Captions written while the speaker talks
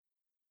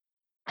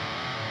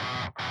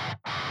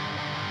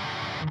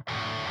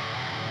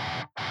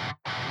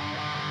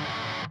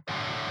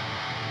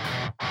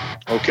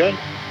Okay.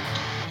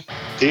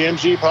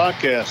 TMG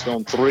podcast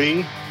on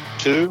 3,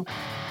 2.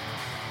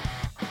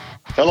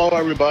 Hello,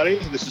 everybody.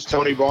 This is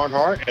Tony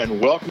Barnhart,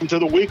 and welcome to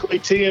the weekly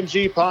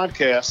TMG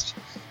podcast,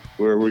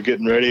 where we're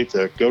getting ready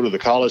to go to the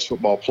college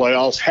football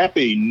playoffs.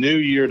 Happy New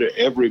Year to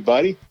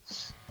everybody.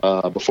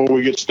 Before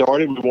we get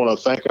started, we want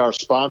to thank our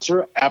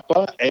sponsor,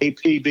 APBA,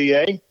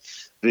 A-P-B-A,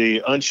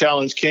 the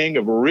unchallenged king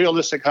of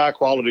realistic,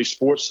 high-quality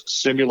sports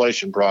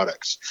simulation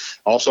products.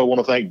 Also want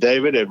to thank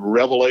David at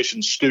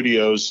Revelation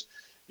Studios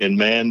in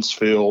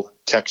Mansfield,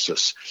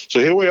 Texas. So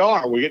here we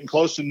are. We're getting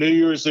close to New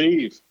Year's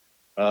Eve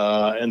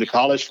in the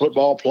college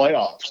football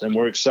playoffs, and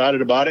we're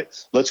excited about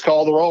it. Let's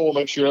call the roll. We'll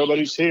make sure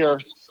everybody's here.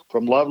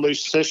 From lovely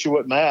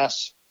Scituate,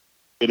 Mass.,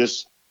 it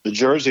is the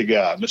Jersey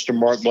guy, Mr.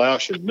 Mark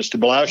Blaushin. Mr.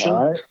 Blaushin,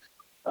 all right.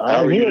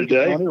 How are you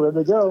today? Tony, ready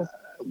to go.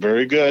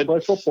 Very good. Play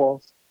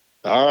football.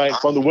 All right.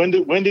 From the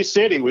Windy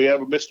City, we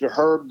have Mr.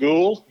 Herb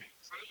Gould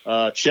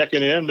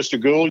checking in.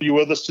 Mr. Gould, you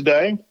with us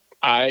today?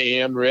 I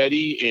am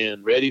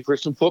ready for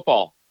some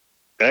football.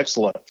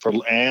 Excellent.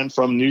 And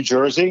from New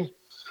Jersey,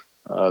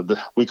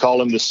 we call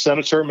him the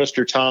Senator,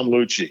 Mr. Tom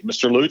Lucci.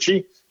 Mr.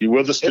 Lucci, you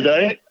with us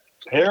today?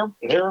 Here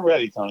and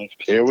ready, Tony.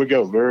 Here we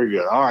go. Very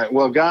good. All right.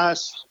 Well,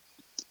 guys,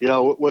 you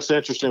know what's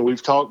interesting?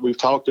 We've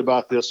talked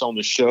about this on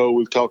the show.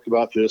 We've talked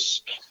about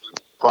this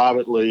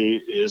privately.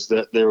 Is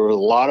that there were a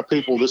lot of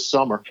people this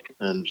summer,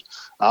 and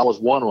I was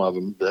one of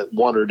them, that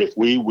wondered if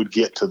we would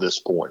get to this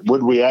point.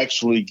 Would we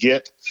actually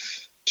get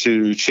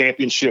to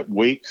championship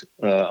week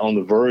on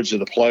the verge of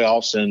the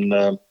playoffs?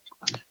 And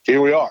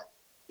here we are.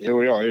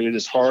 It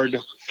is hard.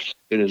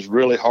 It is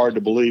really hard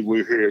to believe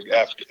we're here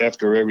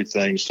after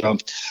everything. So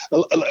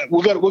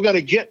we're going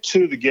to get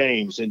to the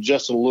games in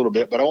just a little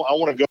bit, but I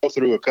want to go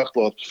through a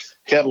couple of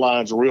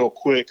headlines real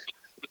quick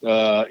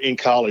in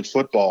college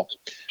football.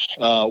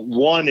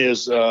 One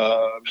is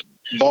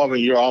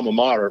involving your alma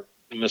mater,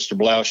 Mr.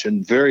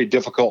 Blaushin. Very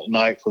difficult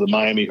night for the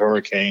Miami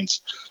Hurricanes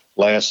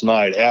last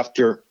night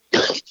after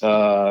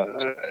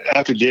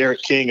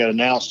Derek King had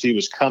announced he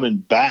was coming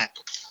back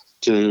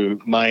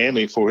to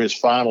Miami for his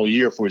final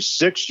year, for his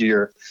sixth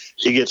year.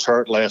 He gets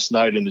hurt last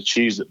night in the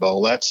Cheez-It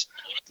Bowl. That's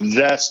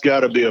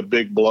got to be a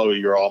big blow to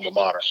your alma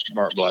mater,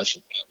 Mark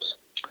Blaushin.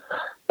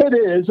 It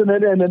is, and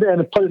it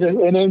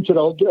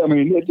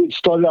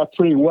started out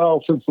pretty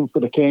well for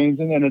the Canes,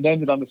 and then it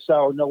ended on the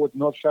sour note with the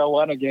North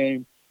Carolina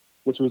game,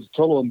 which was a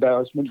total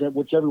embarrassment,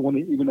 which everyone,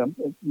 even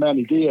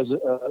Manny Diaz,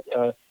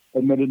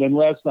 admitted. And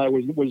last night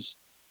was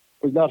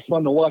not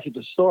fun to watch at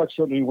the start,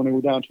 certainly when they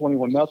were down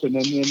 21-0, and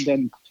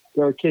then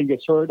Derek King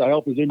gets hurt. I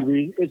hope his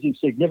injury isn't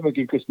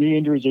significant, because knee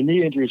injuries are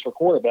knee injuries for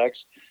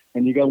quarterbacks,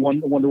 and you got to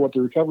wonder what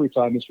the recovery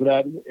time is for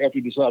that after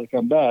you decide to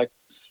come back.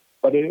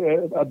 But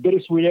a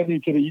bittersweet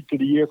ending to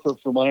the year for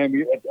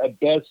Miami at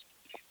best.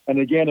 And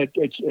again, I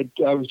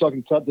was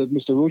talking to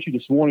Mr. Lucci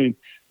this morning.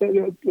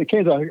 The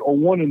Canes are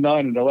 1-9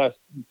 in their last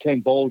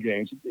 10 bowl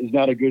games. Is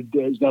not a good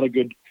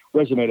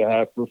resume to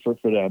have for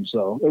them.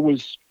 So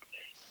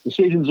the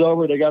season's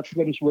over. They got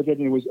finished with it,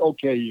 and it was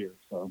okay year.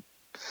 So.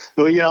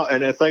 Well,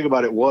 and the thing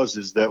about it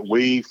is that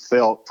we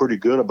felt pretty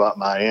good about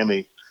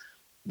Miami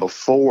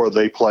before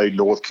they played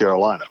North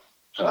Carolina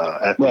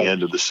at the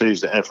end of the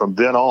season. And from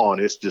then on,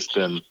 it's just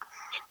been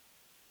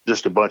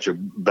just a bunch of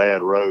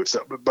bad roads.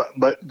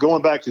 But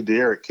going back to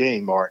Derek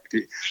King, Mark,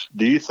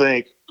 do you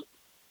think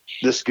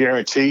this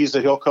guarantees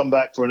that he'll come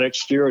back for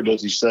next year, or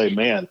does he say,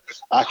 man,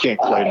 I can't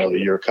play another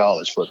year of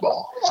college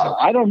football?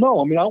 I don't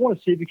know. I mean, I want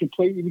to see if he can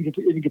play, even if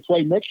he can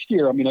play next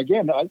year. I mean,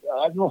 again, I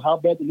don't know how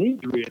bad the knee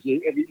injury is.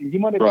 He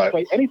might not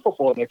play any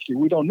football next year.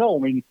 We don't know. I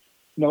mean,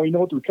 you know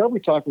what the recovery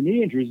time for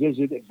knee injuries is.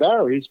 It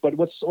varies, but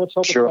let's hope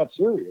it's not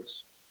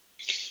serious.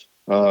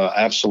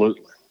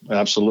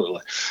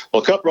 Absolutely.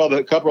 Well, a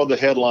couple of the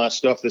headline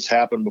stuff that's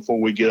happened before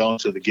we get on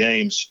to the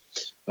games.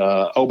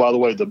 By the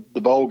way, the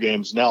bowl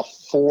games, now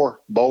 4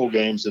 bowl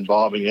games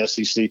involving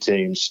SEC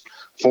teams.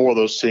 4 of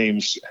those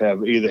teams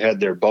have either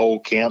had their bowl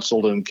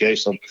canceled. In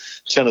case of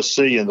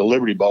Tennessee in the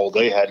Liberty Bowl,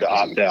 they had to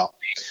opt out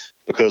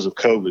because of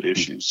COVID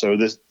issues. So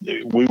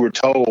we were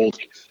told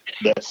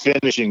that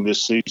finishing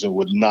this season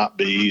would not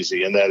be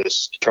easy, and that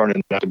is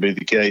turning out to be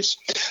the case.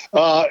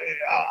 I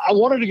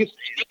wanted to get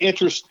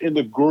interest in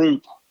the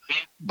group.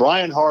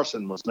 Brian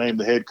Harsin was named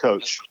the head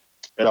coach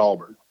at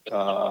Auburn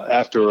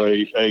after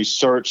a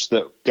search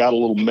that got a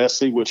little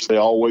messy, which they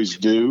always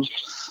do.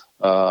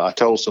 I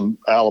told some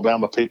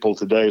Alabama people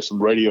today,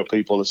 some radio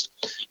people,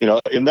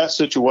 in that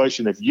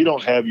situation, if you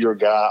don't have your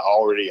guy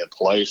already in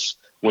place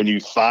when you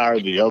fire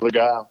the other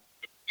guy,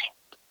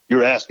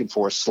 you're asking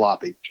for a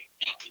sloppy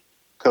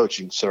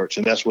coaching search,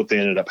 and that's what they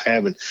ended up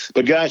having.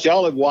 But, guys,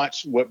 y'all have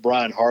watched what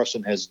Brian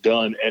Harsin has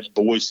done at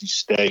Boise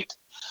State.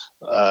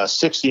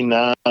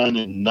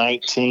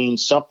 69-19,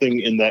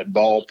 something in that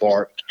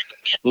ballpark.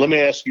 Let me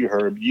ask you,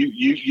 Herb.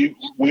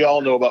 We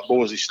all know about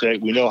Boise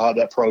State. We know how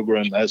that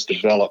program has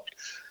developed.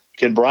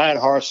 Can Brian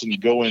Harsin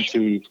go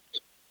into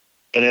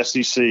an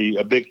SEC,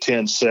 a Big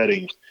Ten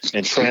setting,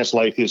 and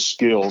translate his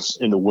skills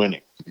into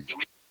winning?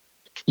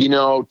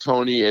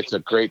 Tony, it's a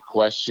great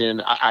question.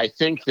 I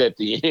think that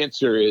the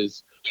answer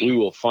is we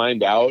will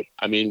find out.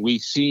 I mean, we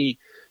see,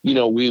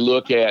 we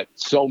look at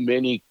so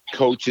many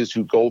coaches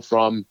who go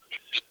from,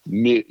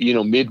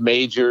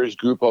 mid-majors,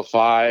 group of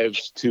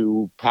fives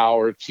to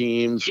power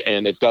teams,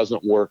 and it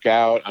doesn't work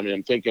out. I mean,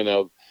 I'm thinking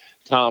of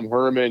Tom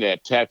Herman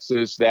at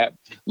Texas. That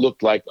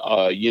looked like,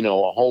 a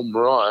home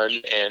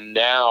run, and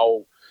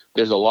now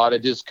there's a lot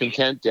of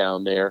discontent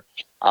down there.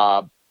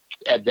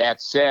 And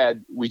that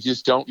said, we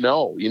just don't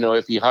know.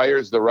 If he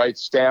hires the right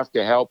staff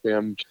to help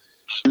him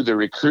do the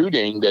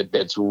recruiting,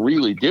 that's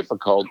really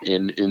difficult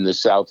in the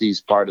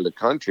southeast part of the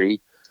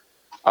country.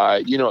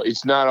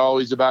 It's not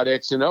always about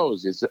X and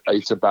O's.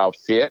 It's about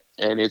fit,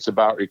 and it's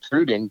about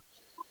recruiting.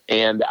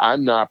 And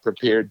I'm not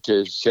prepared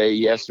to say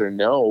yes or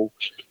no.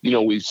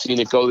 We've seen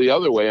it go the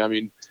other way. I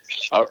mean,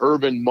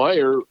 Urban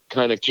Meyer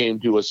kind of came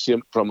to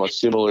from a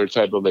similar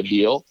type of a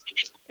deal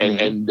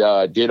and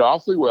did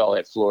awfully well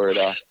at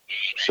Florida.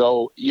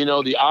 So,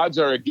 the odds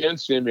are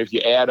against him if you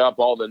add up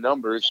all the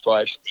numbers,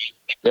 but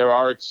there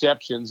are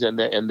exceptions, and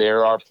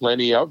there are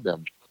plenty of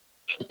them.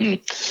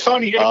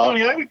 Tony,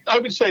 I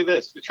would say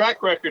this. The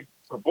track record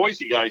for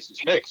Boise guys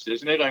is mixed,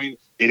 isn't it? I mean,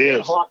 it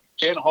is.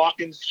 Dan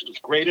Hawkins was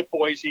great at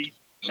Boise,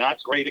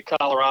 not great at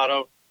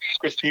Colorado.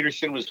 Chris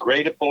Peterson was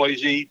great at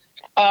Boise.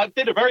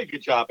 Did a very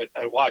good job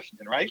at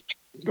Washington, right?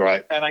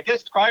 Right. And I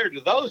guess prior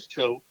to those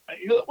two,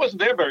 he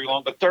wasn't there very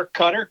long, but Dirk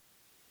Cutter,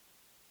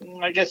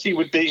 I guess he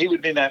would be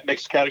in that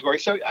mixed category.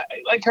 So,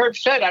 like Herb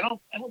said, I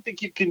don't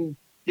think you can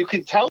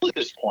tell at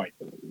this point.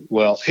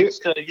 Well,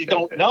 you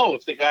don't know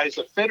if the guy's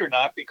a fit or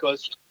not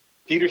because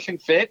Peterson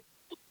fit,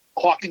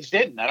 Hawkins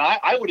didn't. And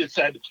I would have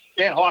said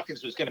Dan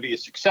Hawkins was going to be a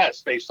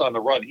success based on the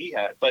run he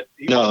had. But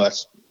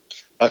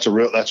that's a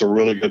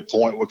really good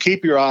point. Well,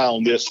 keep your eye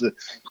on this.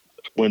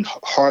 When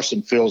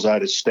Harsin fills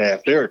out his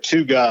staff, there are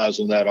two guys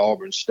on that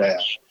Auburn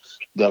staff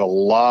that a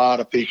lot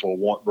of people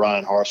want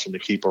Brian Harsin to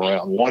keep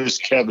around. One is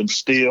Kevin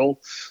Steele,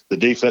 the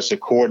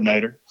defensive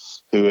coordinator,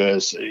 who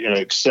has,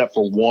 except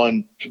for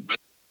one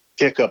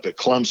hiccup at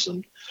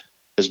Clemson,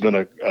 has been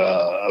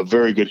a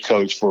very good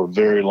coach for a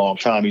very long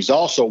time. He's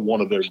also one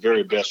of their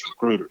very best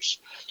recruiters.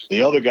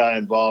 The other guy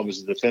involved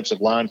is the defensive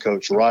line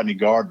coach, Rodney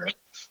Gardner,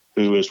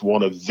 who is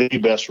one of the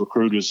best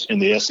recruiters in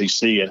the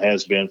SEC and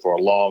has been for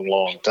a long,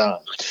 long time.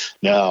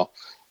 Now,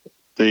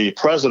 the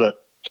president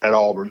at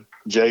Auburn,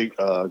 Jay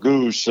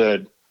Goose,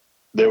 said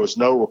there was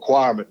no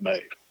requirement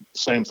made.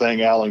 Same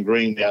thing, Alan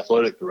Green, the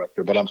athletic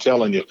director. But I'm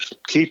telling you,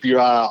 keep your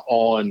eye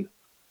on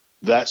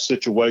that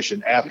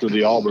situation after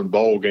the Auburn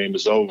Bowl game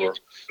is over.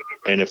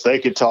 And if they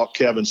could talk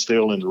Kevin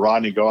Steele into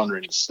Rodney Gardner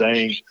into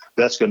staying,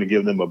 that's going to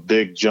give them a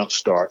big jump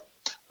start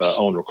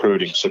on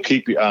recruiting. So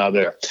keep your eye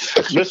there.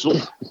 Mr.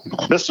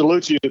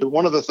 Lucci,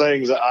 one of the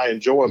things that I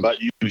enjoy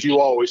about you is you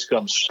always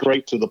come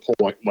straight to the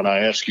point when I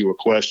ask you a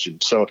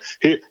question. So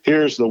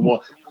here's the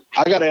one.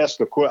 I got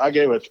asked I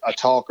gave a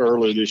talk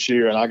earlier this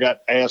year, and I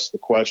got asked the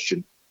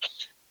question,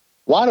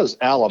 why does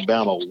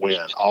Alabama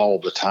win all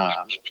the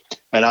time?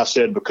 And I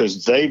said,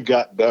 because they've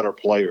got better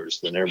players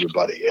than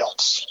everybody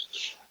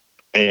else.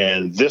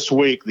 And this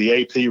week,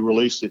 the AP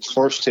released its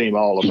first team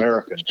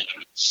All-American.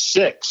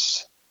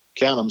 Six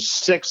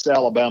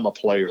Alabama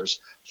players,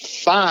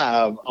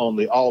 5 on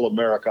the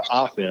All-America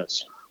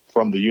offense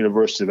from the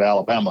University of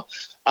Alabama.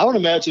 I would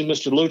imagine,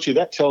 Mr. Lucci,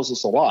 that tells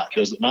us a lot,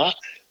 does it not?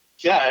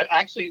 Yeah,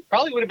 actually,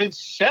 probably would have been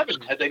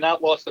 7 had they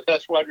not lost the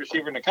best wide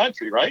receiver in the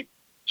country, right?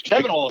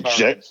 7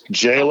 All-Americans.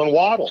 Jalen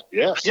Waddle,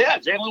 yes. Yeah,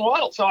 Jalen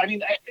Waddle. So, I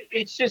mean,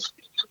 it's just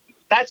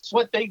that's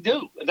what they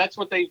do. That's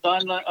what they've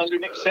done under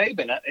Nick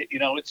Saban.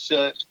 It's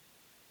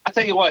I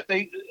tell you what,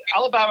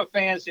 Alabama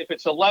fans, if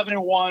it's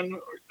 11-1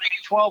 or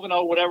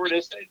 12-0, whatever it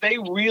is, they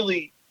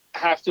really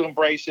have to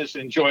embrace this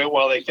and enjoy it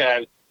while they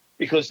can,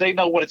 because they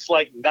know what it's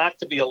like not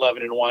to be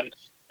 11-1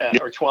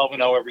 or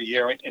 12-0 every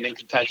year and in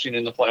contention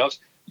in the playoffs,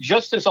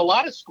 just as a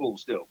lot of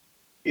schools do.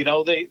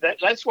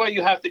 That's why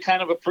you have to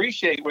kind of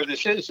appreciate where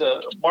this is.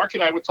 Mark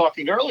and I were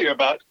talking earlier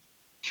about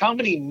how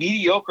many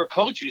mediocre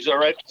coaches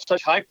are at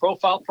such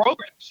high-profile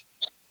programs.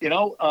 I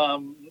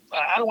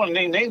don't want to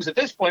name names at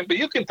this point, but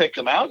you can pick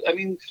them out. I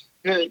mean,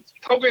 the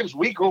programs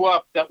we grew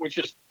up that were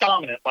just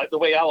dominant, like the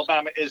way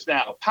Alabama is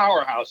now,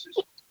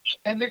 powerhouses,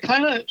 and they're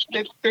kind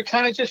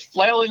of just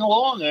flailing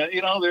along. They're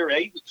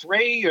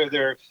 8-3, or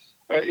they're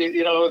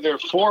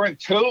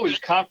 4-2 as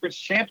conference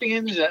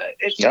champions.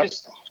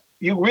 Just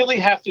you really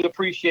have to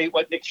appreciate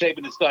what Nick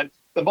Saban has done.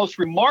 The most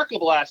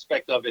remarkable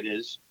aspect of it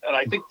is, and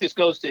I think this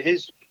goes to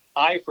his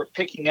eye for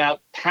picking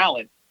out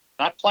talent,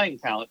 not playing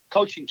talent,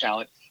 coaching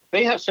talent.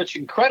 They have such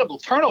incredible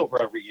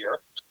turnover every year,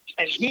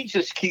 and he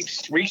just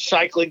keeps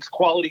recycling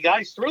quality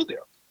guys through there.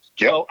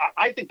 Yep. So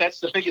I think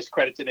that's the biggest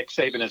credit to Nick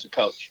Saban as a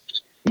coach.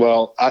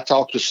 Well, I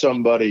talked to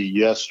somebody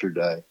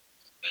yesterday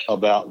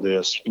about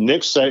this.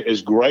 Nick Saban,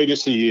 as great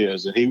as he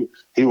is, and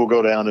he will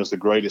go down as the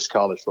greatest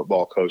college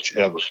football coach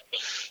ever.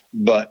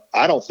 But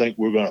I don't think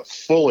we're going to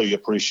fully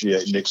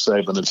appreciate Nick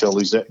Saban until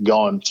he's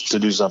gone to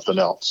do something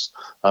else.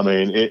 I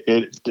mean,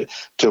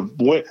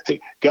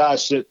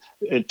 guys,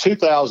 in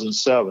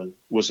 2007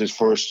 was his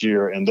first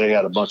year, and they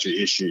had a bunch of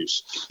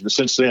issues.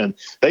 Since then,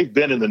 they've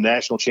been in the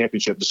national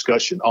championship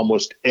discussion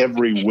almost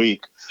every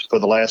week for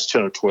the last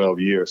 10 or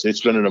 12 years.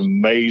 It's been an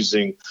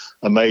amazing,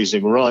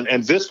 amazing run,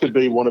 and this could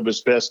be one of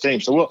his best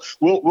teams. So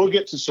we'll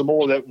get to some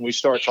more of that when we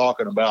start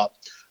talking about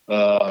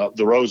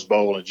the Rose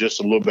Bowl in just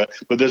a little bit.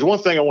 But there's one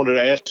thing I wanted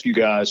to ask you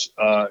guys.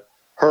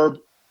 Herb,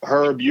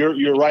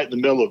 you're right in the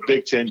middle of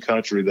Big Ten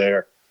country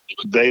there.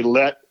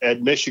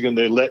 At Michigan,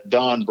 they let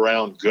Don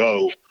Brown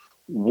go.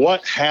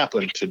 What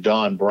happened to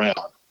Don Brown?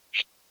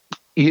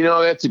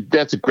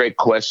 That's a great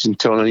question,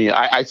 Tony.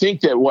 I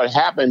think that what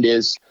happened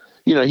is,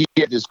 he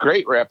had this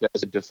great rep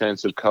as a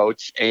defensive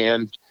coach,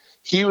 and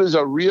he was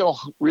a real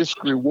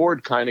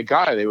risk-reward kind of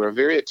guy. They were a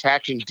very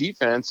attacking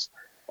defense,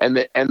 and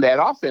that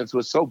offense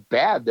was so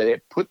bad that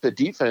it put the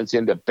defense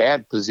into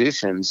bad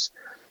positions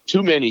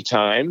too many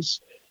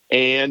times.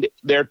 And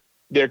their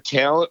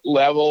talent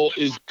level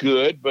is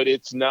good, but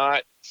it's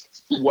not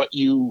what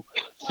you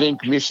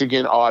think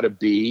Michigan ought to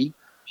be.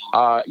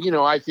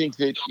 I think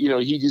that,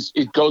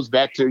 it goes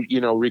back to,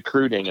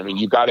 recruiting. I mean,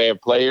 you got to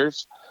have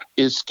players.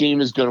 His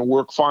scheme is going to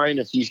work fine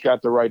if he's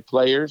got the right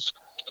players,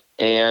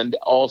 and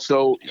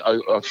also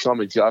some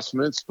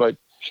adjustments. But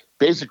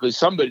basically,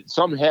 some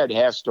head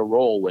has to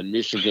roll when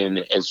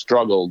Michigan has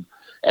struggled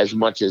as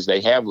much as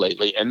they have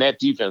lately, and that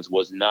defense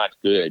was not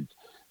good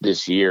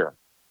this year.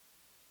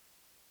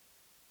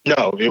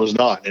 No, it was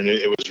not, and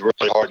it was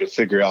really hard to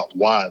figure out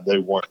why they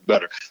weren't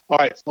better. All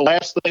right, the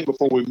last thing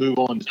before we move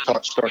on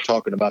to start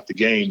talking about the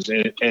games,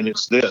 and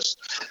it's this.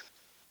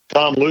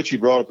 Tom Lucci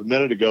brought up a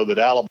minute ago that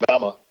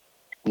Alabama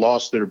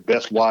lost their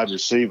best wide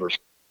receiver,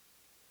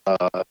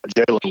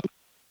 Jalen,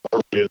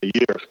 earlier in the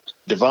year.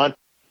 Devontae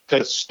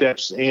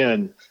steps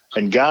in,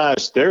 and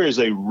guys,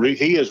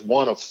 he is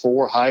one of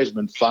 4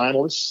 Heisman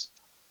finalists.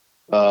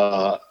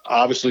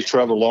 Obviously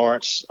Trevor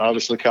Lawrence,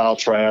 obviously Kyle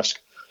Trask,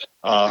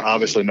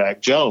 obviously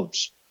Mac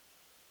Jones.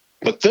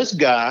 But this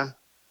guy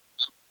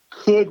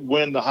could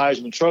win the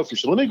Heisman Trophy.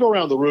 So let me go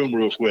around the room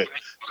real quick.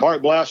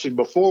 Mark Blasting,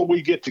 before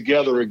we get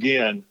together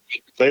again,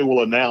 they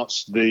will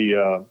announce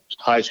the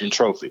Heisman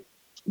Trophy.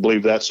 I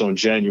believe that's on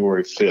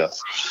January 5th.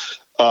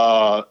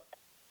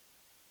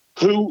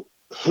 Who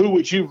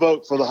would you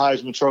vote for the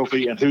Heisman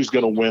Trophy, and who's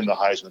going to win the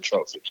Heisman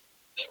Trophy?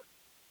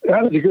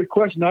 That is a good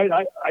question.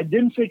 I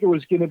didn't think it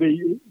was going to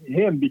be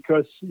him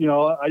because,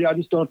 I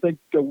just don't think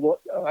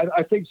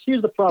I think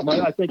here's the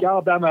problem. I think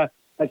Alabama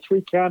had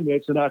 3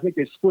 candidates, and I think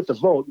they split the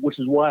vote, which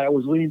is why I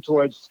was leaning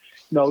towards,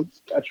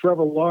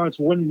 Trevor Lawrence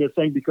winning the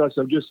thing because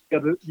of just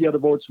the other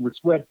votes were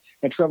split,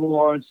 and Trevor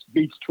Lawrence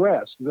beats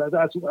Trask.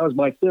 That was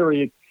my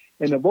theory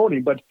in the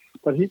voting. But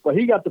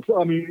he got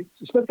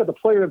Smith got the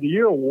Player of the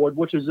Year award,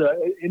 which is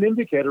an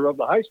indicator of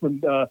the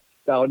Heisman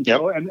ballot.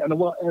 Yep.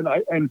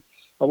 And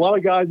a lot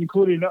of guys,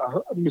 including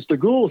Mr.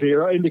 Gould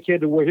here,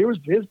 indicated where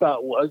his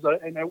ballot was,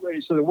 and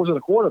so there wasn't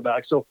a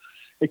quarterback. So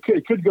it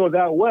could go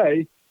that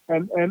way.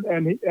 And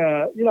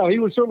he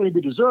would certainly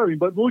be deserving.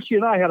 But Mr.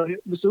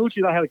 Lucci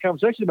and I had a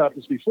conversation about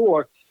this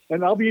before,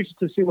 and I'll be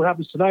interested to see what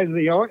happens tonight in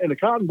the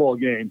Cotton Bowl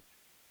game.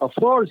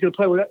 Florida's going to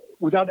play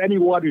without any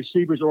wide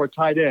receivers or a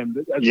tight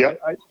end, as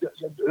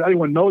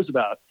anyone knows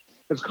about.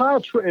 If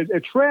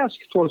Trask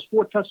throws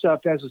 4 touchdown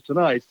passes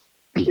tonight,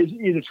 is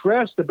either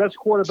Trask the best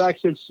quarterback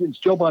since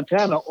Joe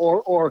Montana,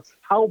 or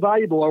how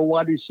valuable are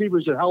wide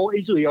receivers and how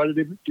easily are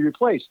they to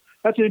replace?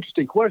 That's an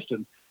interesting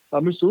question.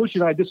 Mr. Lucci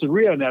and I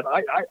disagree on that.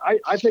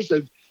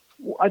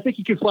 I think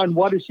you can find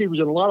wide receivers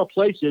in a lot of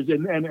places,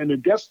 and the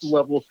depth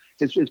level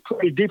is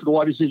pretty deep in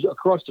wide receivers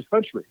across the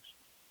country.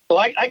 Well,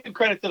 I give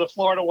credit to the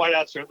Florida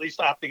wideouts are at least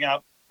opting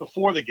out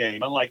before the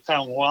game, unlike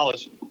Tom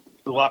Wallace,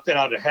 who opted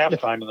out at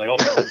halftime and they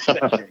also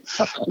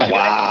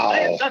Wow. I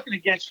have nothing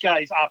against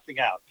guys opting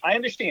out. I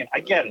understand.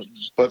 I get it.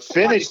 But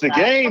finish the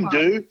game,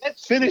 dude.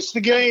 Finish the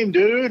game,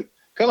 dude.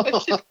 Come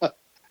on.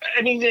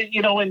 I mean,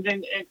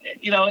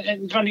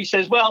 and Grundy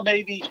says, well,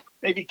 maybe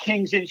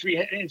King's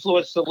injury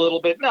influenced a little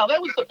bit. No, that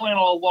was the plan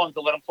all along,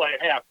 to let him play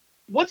at half.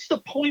 What's the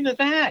point of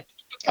that?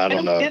 I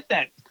don't know. Get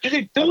that.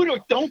 Either do it or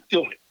don't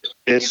do it.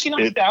 If you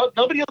opt out,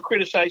 nobody will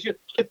criticize you.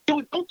 But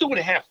don't do it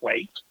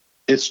halfway.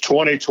 It's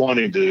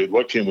 2020, dude.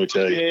 What can we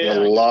tell you? Yeah,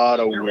 a lot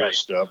of weird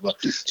stuff.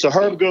 So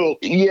Herb Gould,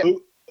 Yeah.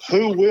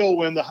 Who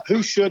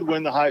should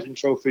win the Heisman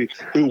Trophy?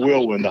 Who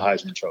will win the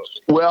Heisman Trophy?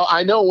 Well,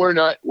 I know we're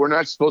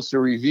not supposed to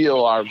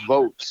reveal our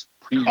votes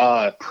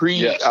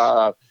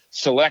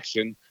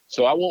pre-selection,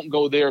 so I won't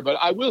go there. But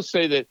I will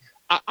say that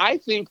I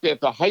think that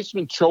the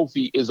Heisman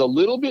Trophy is a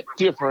little bit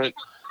different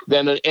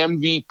than an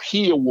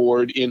MVP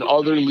award in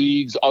other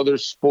leagues, other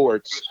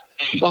sports.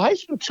 The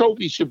Heisman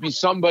Trophy should be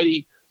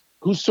somebody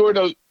who sort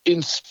of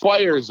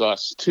inspires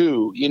us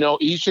too.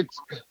 He should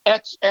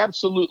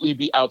absolutely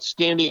be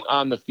outstanding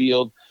on the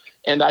field.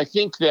 And I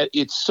think that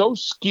it's so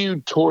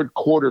skewed toward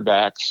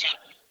quarterbacks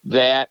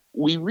that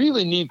we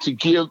really need to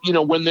give,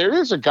 when there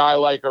is a guy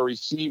like a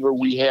receiver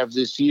we have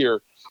this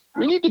year,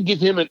 we need to give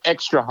him an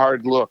extra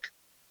hard look.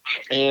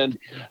 And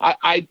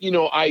I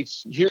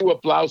hear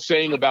what Blau's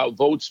saying about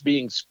votes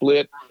being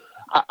split.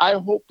 I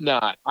hope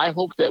not. I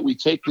hope that we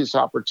take this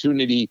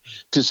opportunity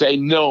to say,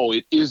 no,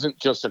 it isn't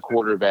just a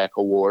quarterback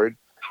award,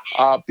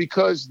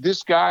 because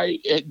this guy,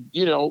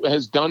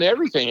 has done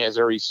everything as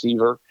a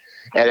receiver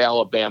at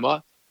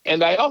Alabama.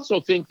 And I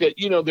also think that,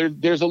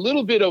 there's a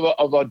little bit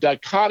of a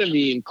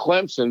dichotomy in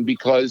Clemson,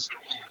 because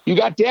you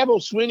got Dabo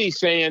Swinney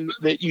saying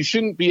that you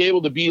shouldn't be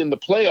able to be in the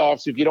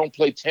playoffs if you don't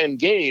play 10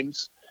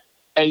 games.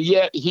 And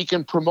yet he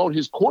can promote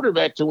his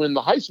quarterback to win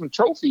the Heisman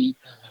Trophy.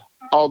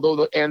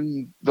 Although,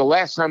 the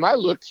last time I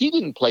looked, he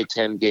didn't play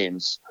 10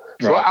 games.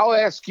 So right. I'll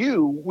ask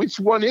you, which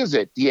one is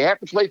it? Do you have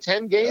to play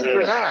 10 games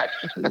or not?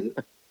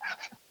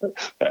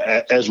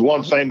 As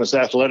one famous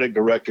athletic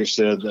director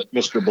said, that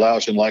Mr.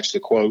 Blauschen likes to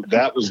quote,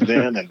 that was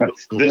then and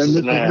this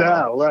is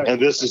now. Right.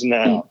 And this is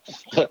now.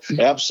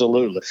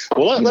 Absolutely.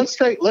 Well, let's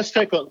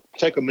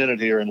take a minute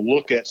here and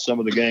look at some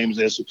of the games.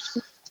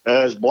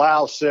 As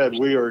Blau said,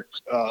 we are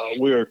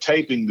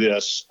taping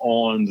this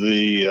on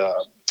the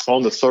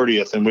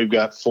 30th, and we've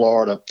got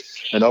Florida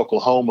and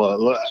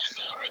Oklahoma.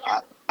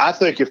 I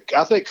think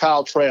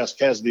Kyle Trask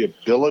has the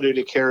ability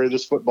to carry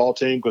this football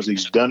team, because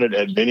he's done it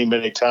at many,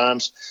 many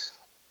times.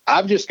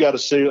 I've just got to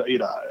see,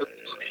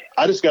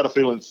 I just got a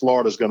feeling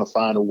Florida's going to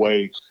find a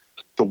way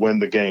to win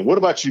the game. What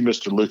about you,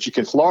 Mr. Lucci?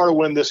 Can Florida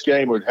win this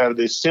game, or have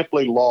they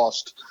simply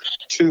lost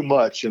too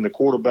much and the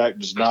quarterback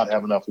does not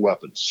have enough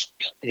weapons?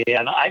 Yeah,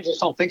 and I just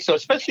don't think so,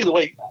 especially the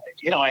way,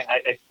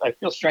 I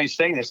feel strange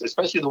saying this,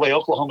 especially the way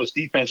Oklahoma's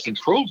defense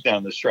improved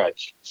down the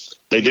stretch.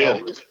 They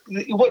did.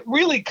 What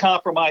really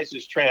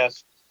compromises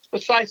Trask,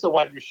 besides the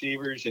wide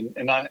receivers and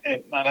not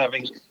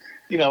having,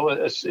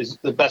 is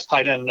the best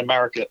tight end in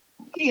America,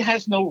 he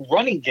has no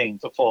running game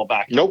to fall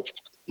back on. Nope.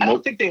 I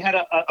don't think they had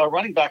a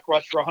running back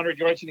rush for 100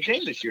 yards in the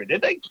game this year,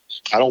 did they?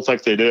 I don't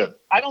think they did.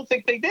 I don't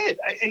think they did.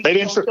 They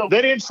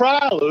didn't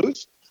try,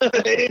 Luz.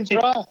 They didn't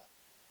try.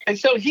 And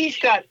so he's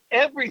got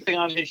everything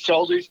on his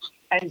shoulders,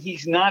 and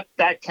he's not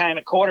that kind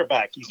of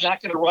quarterback. He's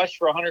not going to rush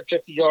for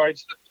 150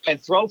 yards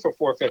and throw for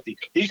 450.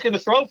 He's going to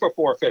throw for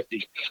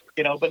 450,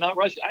 but not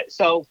rush.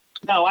 So,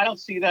 no, I don't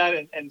see that.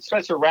 And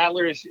Spencer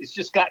Rattler has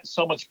just gotten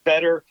so much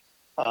better.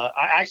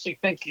 I actually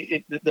think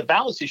the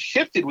balance has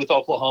shifted with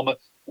Oklahoma,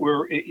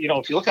 where,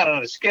 if you look at it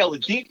on a scale, the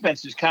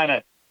defense is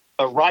kind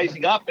of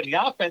rising up and the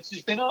offense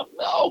has been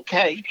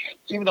okay,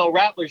 even though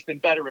Rattler's been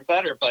better and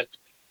better. But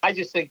I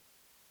just think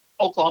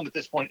Oklahoma at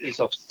this point is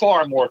a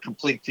far more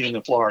complete team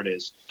than Florida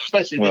is,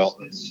 especially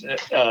this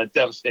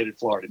devastated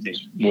Florida team.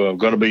 Well,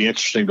 going to be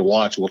interesting to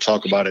watch. We'll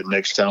talk about it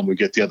next time we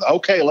get the other.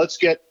 Okay, let's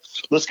get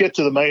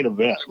to the main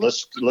event.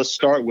 Let's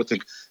start with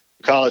the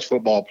college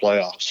football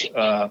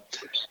playoffs.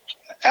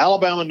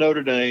 Alabama,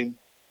 Notre Dame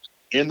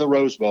in the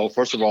Rose Bowl.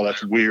 First of all,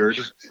 that's weird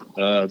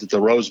that the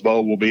Rose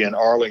Bowl will be in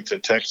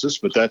Arlington, Texas,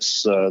 but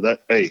that's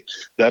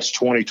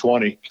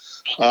 2020.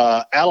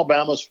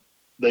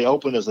 They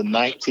open as a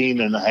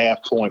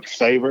 19.5-point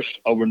favorite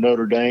over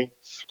Notre Dame.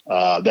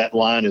 That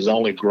line has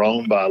only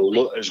grown by a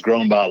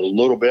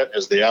little bit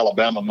as the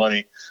Alabama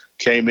money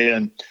came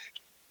in.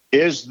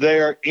 Is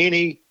there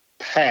any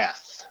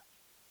path,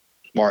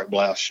 Mark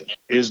Blauschen?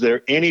 Is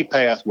there any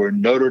path where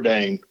Notre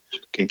Dame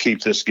can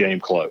keep this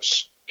game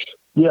close?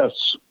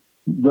 Yes,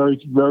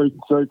 very, very,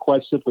 very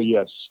quite simply,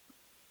 yes.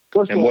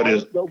 First of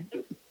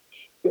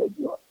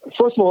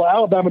all,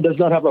 Alabama does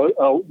not have a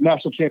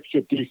national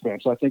championship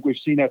defense. I think we've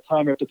seen that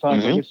time after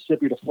time from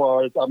Mississippi to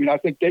Florida. I mean, I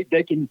think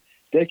they can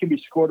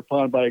be scored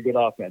upon by a good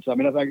offense. I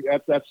mean, I think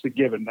that's the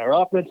given. Their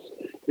offense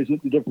is a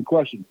different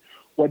question.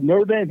 What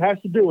Notre Dame has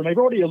to do, and they've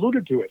already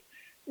alluded to it,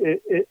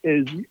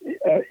 is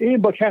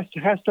Ian Book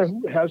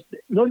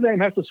Notre Dame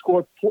has to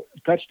score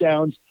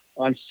touchdowns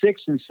on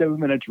 6 and 7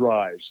 minute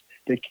drives.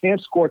 They can't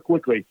score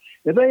quickly.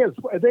 If they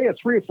have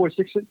 3 or 4,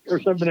 6 or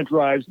 7 minute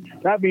drives,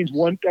 that means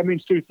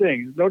two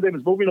things. Notre Dame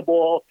is moving the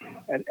ball,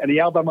 and the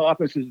Alabama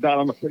offense is not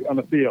on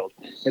the field.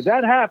 If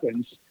that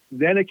happens,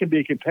 then it can be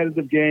a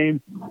competitive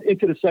game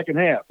into the second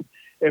half.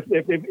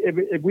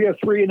 If we have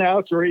 3 and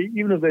outs, or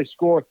even if they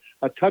score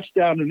a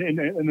touchdown in a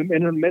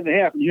minute and a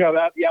half, and you have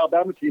the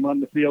Alabama team on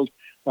the field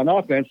on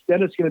offense,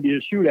 then it's going to be a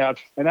shootout,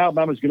 and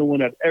Alabama's going to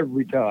win that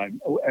every time,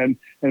 and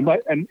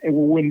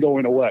will win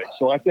going away.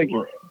 So I think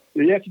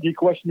the answer to your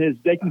question is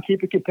they can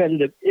keep it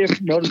competitive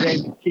if Notre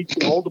Dame keeps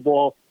to hold the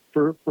ball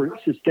for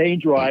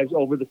sustained drives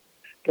over the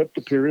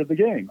period of the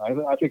game.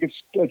 I think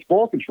it's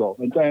ball control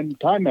and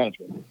time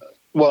management.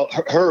 Well,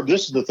 Herb,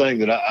 this is the thing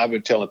that I've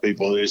been telling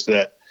people is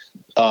that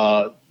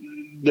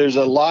there's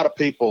a lot of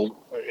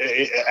people.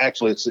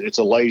 Actually, it's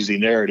a lazy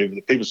narrative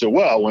that people say,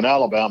 well, when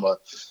Alabama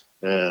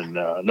and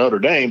Notre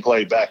Dame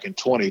played back in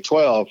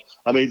 2012.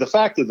 I mean, the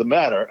fact of the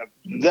matter,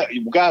 that,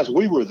 guys,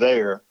 we were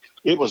there.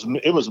 It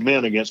was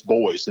men against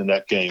boys in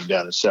that game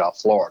down in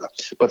South Florida.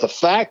 But the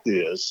fact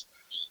is,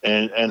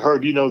 and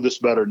Herb, you know this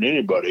better than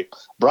anybody,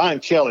 Brian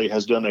Kelly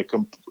has done a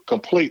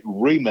complete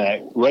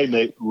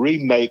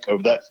remake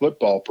of that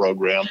football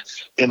program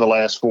in the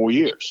last 4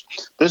 years.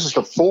 This is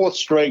the fourth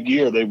straight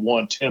year they've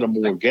won 10 or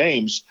more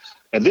games.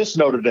 And this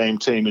Notre Dame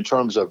team, in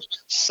terms of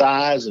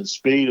size and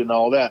speed and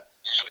all that,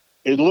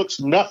 it looks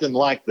nothing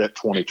like that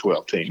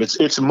 2012 team.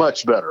 It's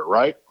much better,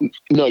 right?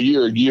 No,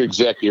 you're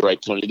exactly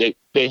right, Tony.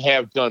 They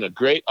have done a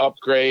great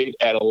upgrade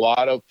at a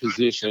lot of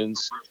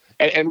positions,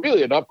 and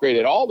really an upgrade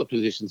at all the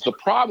positions. The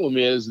problem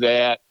is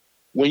that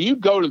when you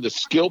go to the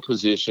skill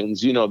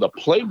positions, the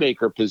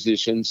playmaker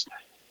positions,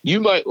 you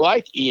might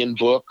like Ian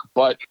Book,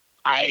 but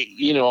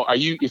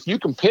if you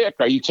can pick,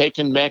 are you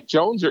taking Mac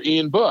Jones or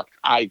Ian Book?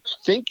 I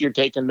think you're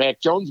taking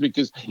Mac Jones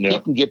because he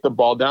can get the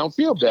ball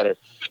downfield better.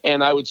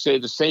 And I would say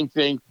the same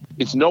thing.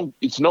 It's no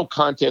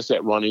contest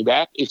at running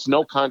back. It's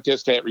no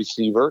contest at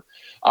receiver.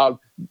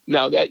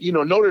 Now that,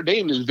 Notre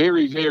Dame is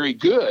very, very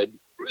good,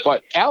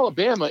 but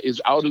Alabama is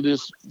out of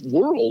this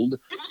world.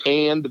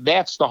 And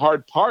that's the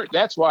hard part.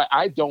 That's why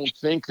I don't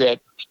think that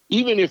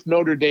even if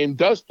Notre Dame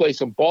does play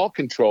some ball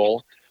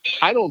control,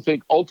 I don't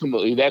think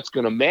ultimately that's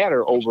going to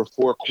matter over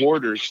 4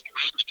 quarters.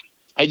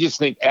 I just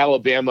think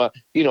Alabama,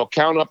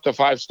 count up the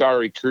 5-star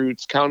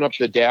recruits, count up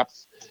the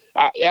depth.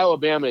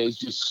 Alabama is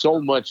just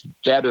so much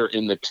better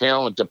in the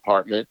talent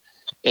department.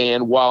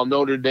 And while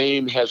Notre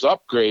Dame has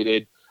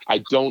upgraded,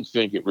 I don't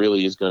think it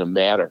really is going to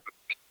matter.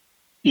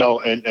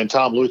 And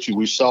Tom Lucci,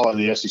 we saw in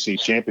the SEC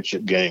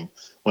championship game,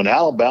 when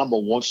Alabama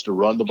wants to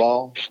run the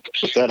ball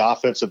with that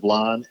offensive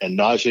line and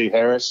Najee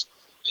Harris,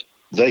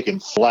 they can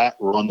flat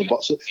run the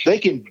ball. So they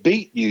can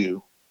beat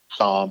you,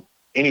 Tom,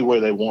 anywhere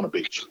they want to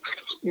beat you.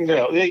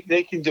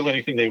 They can do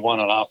anything they want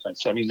on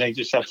offense. I mean, they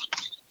just have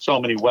so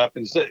many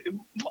weapons. The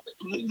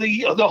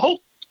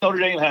hope Notre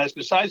Dame has,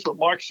 besides what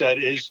Mark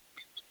said, is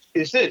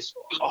this.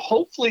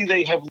 Hopefully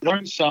they have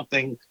learned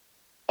something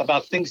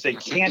about things they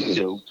can't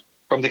do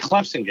from the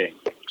Clemson game.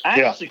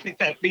 I actually think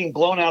that being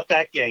blown out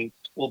that game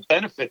will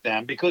benefit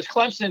them because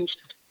Clemson,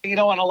 in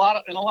a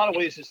lot of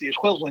ways, is the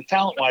equivalent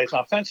talent-wise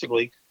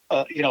offensively,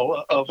 of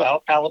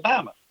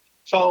Alabama.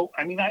 So,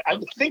 I mean, I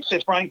would think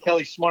that Brian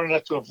Kelly's smart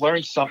enough to have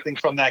learned something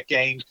from that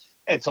game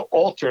and to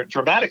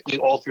dramatically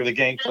alter the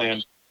game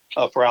plan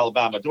for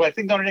Alabama. Do I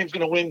think Notre Dame's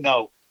going to win?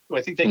 No. Do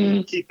I think they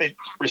can keep it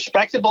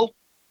respectable?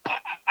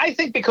 I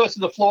think because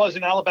of the flaws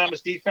in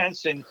Alabama's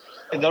defense and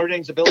Notre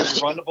Dame's ability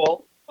to run the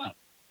ball,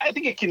 I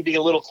think it can be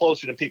a little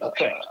closer than people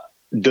think.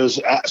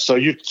 So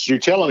you're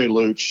telling me,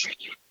 Luch,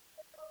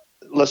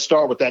 let's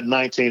start with that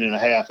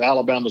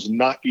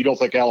 19.5. You don't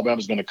think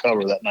Alabama's going to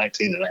cover that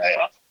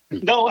 19.5?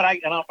 No,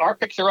 and our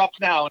picks are up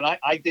now, and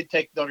I did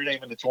take Notre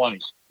Dame in the 20,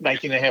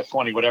 19.5,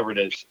 20, whatever it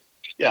is.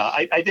 Yeah,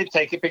 I did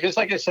take it because,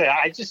 like I say,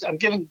 I'm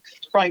giving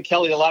Brian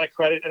Kelly a lot of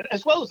credit,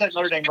 as well as that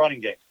Notre Dame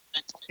running game.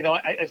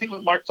 I think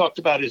what Mark talked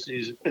about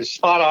is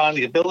spot on.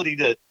 The ability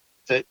to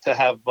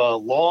have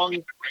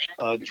long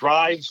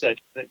drives that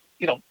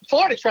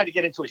Florida tried to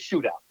get into a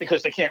shootout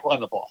because they can't run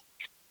the ball.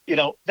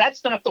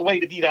 That's not the way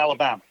to beat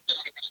Alabama.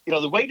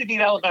 The way to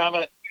beat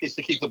Alabama is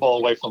to keep the ball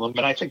away from them.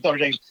 And I think Notre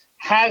Dame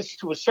has,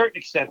 to a certain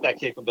extent, that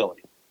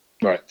capability.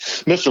 Right.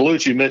 Mr.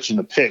 Lucci mentioned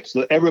the picks.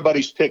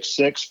 Everybody's pick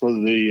 6 for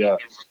the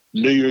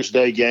New Year's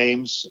Day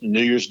games,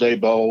 New Year's Day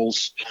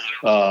bowls,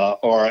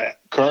 are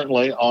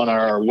currently on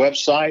our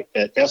website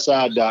at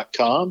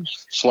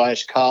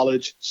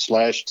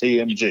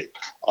si.com/college/TMG.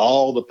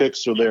 All the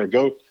picks are there.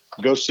 Go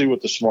see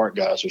what the smart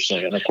guys are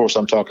saying. Of course,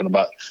 I'm talking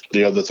about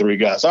the other 3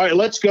 guys. All right,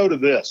 let's go to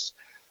this.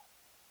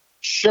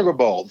 Sugar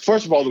Bowl.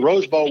 First of all, the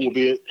Rose Bowl will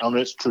be on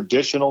its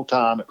traditional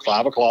time at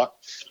 5 o'clock,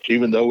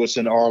 even though it's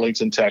in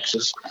Arlington,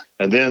 Texas.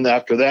 And then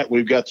after that,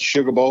 we've got the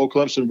Sugar Bowl,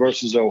 Clemson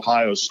versus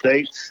Ohio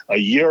State. A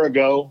year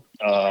ago,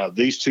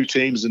 these 2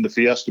 teams in the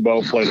Fiesta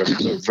Bowl played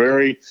a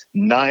very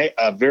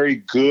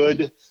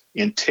good,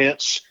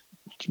 intense,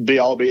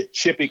 albeit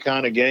chippy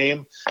kind of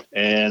game.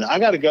 And I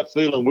got a gut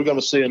feeling we're going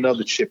to see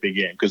another chippy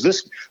game because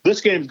this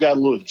game's got a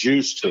little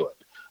juice to it.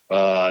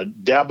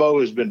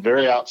 Dabo has been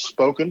very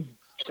outspoken,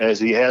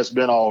 as he has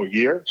been all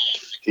year.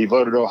 He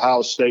voted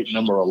Ohio State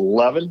number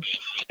 11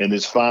 in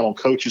his final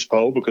coaches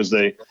poll because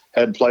they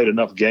hadn't played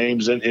enough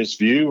games in his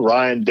view.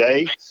 Ryan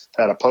Day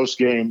had a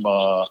post-game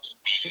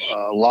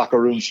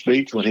locker room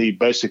speech when he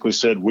basically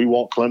said, we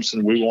want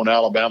Clemson, we want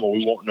Alabama,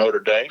 we want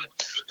Notre Dame.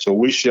 So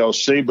we shall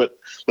see. But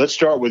let's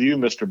start with you,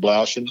 Mr.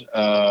 Blaushin.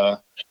 I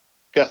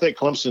think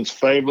Clemson's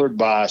favored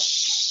by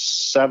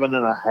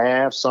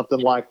 7.5, something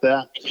like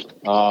that.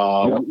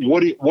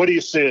 What do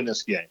you see in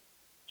this game?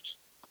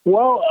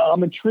 Well,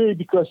 I'm intrigued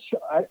because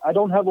I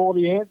don't have all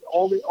the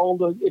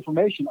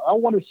information. I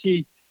want to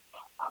see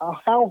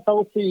how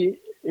healthy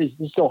is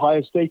this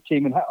Ohio State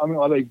team, and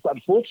are they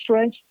at full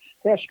strength,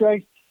 half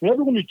strength? And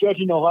everyone is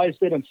judging Ohio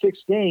State on 6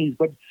 games,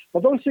 but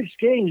those 6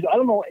 games, I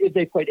don't know if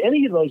they played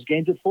any of those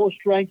games at full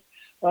strength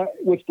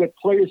with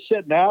players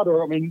sitting out.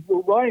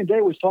 Ryan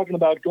Day was talking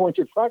about going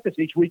through practice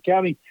each week,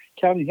 counting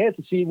heads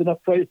to see if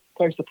enough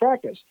players to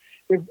practice.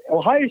 If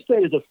Ohio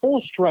State is at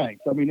full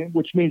strength,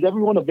 which means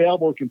everyone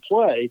available can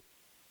play,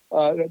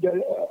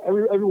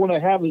 everyone I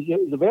have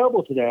is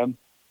available to them,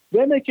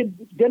 then I think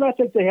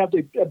they have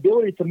the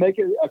ability to make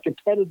it a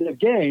competitive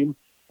game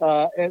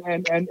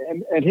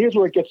And here's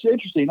where it gets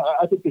interesting.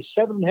 I think the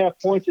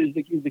 7.5 points is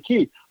the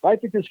key. I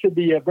think this could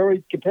be a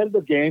very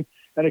competitive game,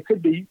 and it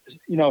could be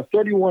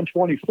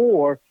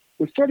 31-24.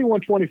 Which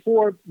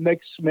 31-24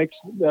 makes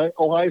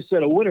Ohio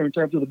State a winner in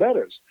terms of the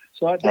bettors.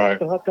 So that's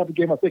the type of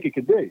game I think it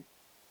could be.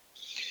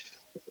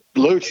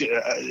 Luch,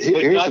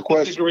 here's the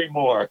question. Disagree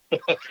more.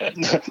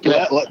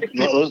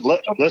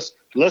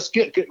 Let's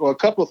get a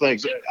couple of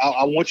things.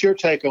 I want your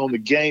take on the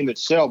game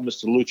itself,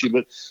 Mr. Lucci.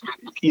 But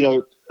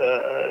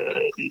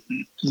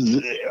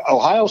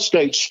Ohio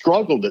State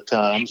struggled at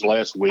times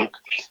last week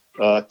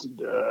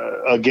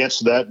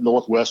against that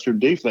Northwestern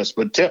defense.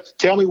 But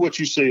tell me what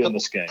you see in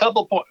this game. A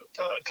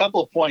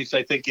couple of points,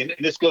 I think, and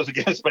this goes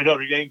against my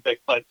Notre Dame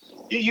pick, but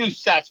you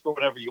use stats for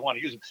whatever you want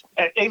to use them.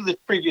 And 8 of the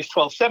previous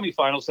 12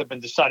 semifinals have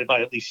been decided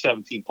by at least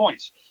 17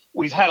 points.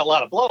 We've had a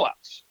lot of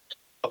blowouts,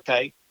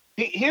 okay?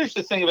 Here's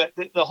the thing about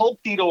the whole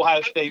key to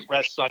Ohio State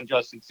rests on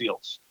Justin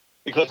Fields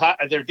because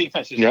their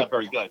defense is not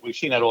very good. We've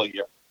seen that all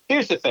year.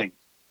 Here's the thing.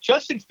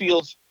 Justin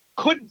Fields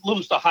couldn't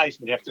lose the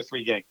Heisman after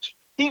 3 games.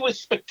 He was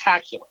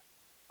spectacular,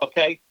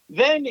 okay?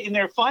 Then in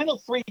their final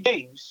 3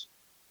 games,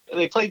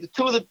 they played the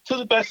two of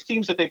the best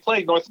teams that they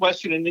played,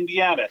 Northwestern and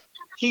Indiana.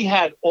 He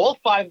had all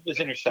 5 of his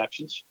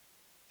interceptions.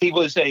 He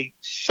was a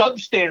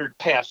substandard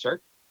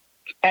passer,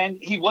 and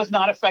he was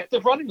not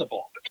effective running the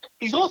ball.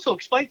 He's also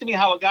explained to me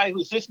how a guy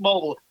who's this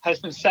mobile has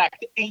been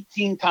sacked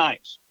 18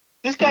 times.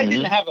 This guy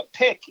didn't have a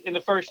pick in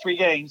the first 3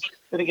 games.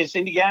 Then against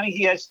Indiana,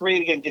 he has 3.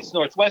 And against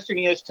Northwestern,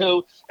 he has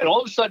 2. And all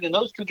of a sudden, in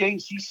those 2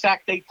 games, he's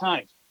sacked 8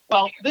 times.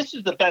 Well, this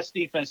is the best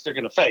defense they're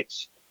going to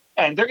face.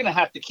 And they're going to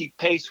have to keep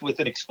pace with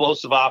an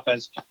explosive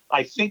offense.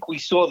 I think we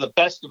saw the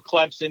best of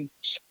Clemson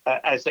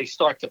as they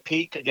start to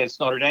peak against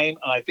Notre Dame,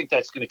 and I think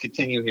that's going to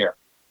continue here.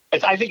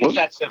 I think it's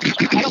that simple.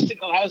 I don't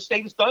think Ohio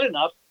State has done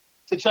enough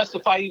to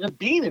justify even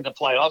being in the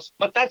playoffs,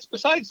 but that's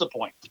besides the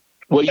point.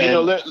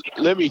 Well,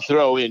 let me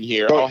throw in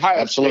here.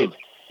 Ohio State,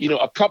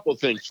 a couple of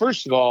things.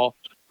 First of all,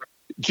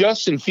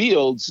 Justin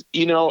Fields,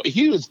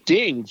 he was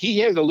dinged. He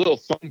has a little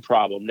thumb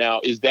problem.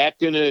 Now, is that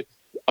going to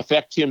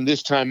affect him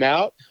this time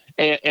out?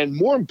 And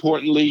more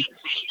importantly,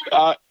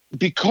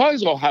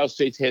 because Ohio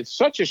State's had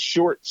such a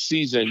short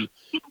season,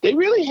 they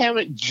really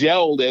haven't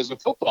gelled as a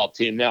football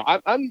team. Now,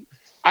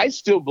 I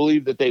still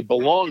believe that they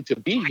belong to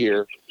be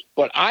here,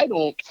 but I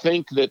don't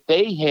think that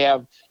they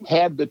have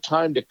had the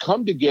time to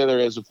come together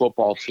as a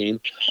football team,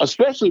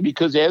 especially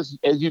because, as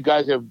you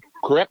guys have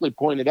correctly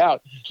pointed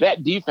out,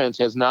 that defense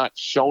has not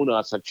shown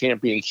us a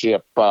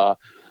championship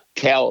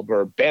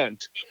caliber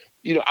bent.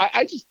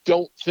 I just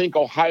don't think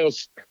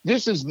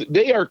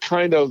they are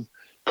kind of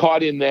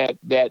caught in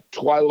that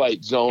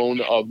twilight zone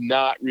of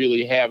not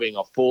really having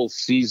a full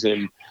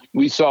season.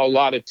 We saw a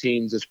lot of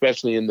teams,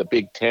 especially in the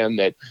Big Ten,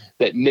 that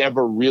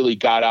never really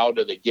got out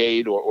of the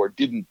gate or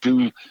didn't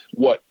do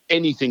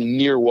anything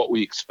near what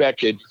we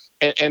expected.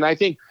 And I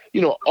think,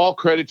 all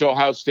credit to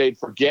Ohio State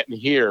for getting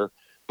here,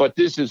 but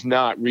this is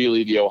not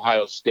really the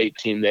Ohio State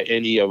team that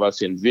any of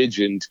us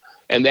envisioned.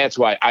 And that's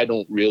why I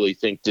don't really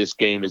think this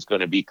game is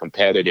going to be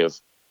competitive.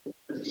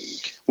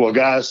 Well,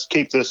 guys,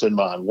 keep this in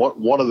mind.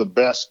 One of the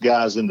best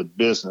guys in the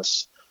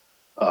business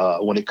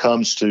when it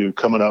comes to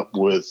coming up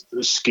with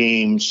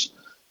schemes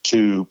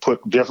to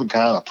put different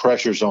kind of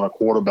pressures on a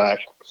quarterback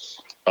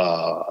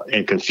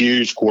and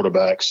confuse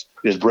quarterbacks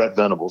is Brett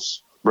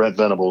Venables. Brett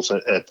Venables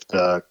at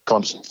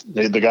Clemson.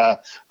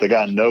 The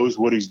guy knows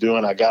what he's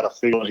doing. I got a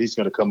feeling he's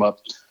going to come up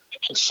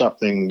with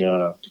something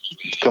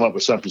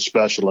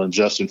special. And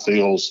Justin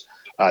Fields,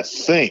 I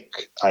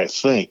think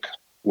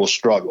will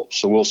struggle.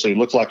 So we'll see.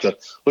 Looks like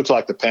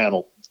the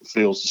panel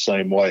feels the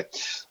same way.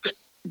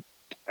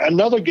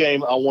 Another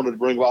game I wanted to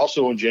bring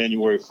also on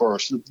January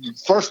 1st. The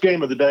first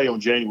game of the day on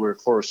January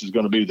 1st is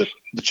going to be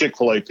the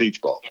Chick-fil-A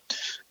Peach Bowl.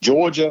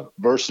 Georgia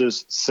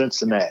versus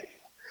Cincinnati.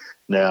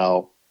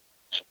 Now,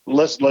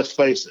 let's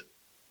face it.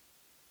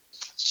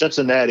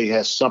 Cincinnati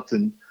has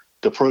something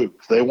to prove.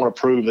 They want to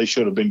prove they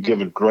should have been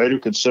given greater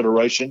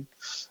consideration.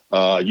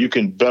 You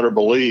can better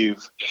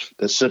believe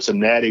that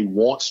Cincinnati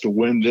wants to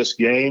win this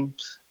game.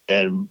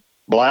 And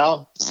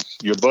Blau,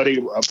 your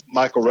buddy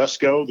Michael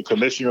Resco, the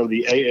commissioner of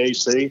the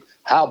AAC,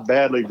 how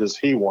badly does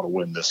he want to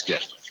win this game?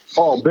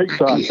 Oh, big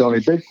time,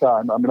 Tony, big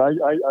time. I mean,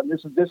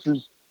 this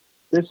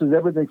is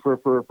everything for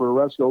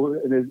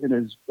Resco in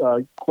his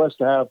quest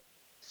to have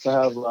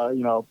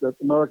that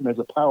American as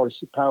a Power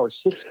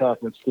 6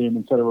 conference team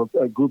instead of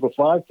a Group of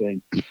 5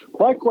 team.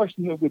 My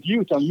question with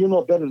you, Tom, you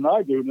know better than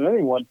I do than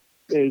anyone,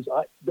 is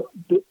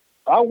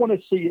I want to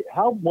see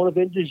how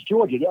motivated is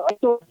Georgia. I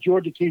thought the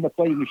Georgia team that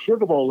played in the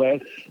Sugar Bowl a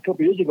couple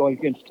of years ago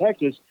against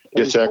Texas.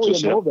 Against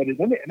Texas, yeah.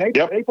 And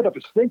they put up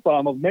a stink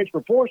bomb of major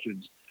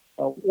proportions.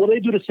 Will they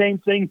do the same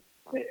thing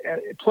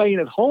playing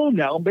at home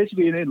now,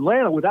 basically in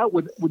Atlanta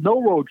with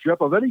no road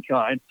trip of any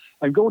kind?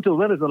 And going to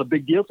Atlanta is not a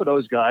big deal for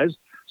those guys.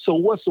 So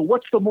what's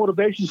the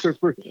motivation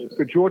for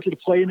Georgia to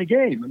play in the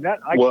game? And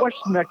I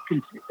question that.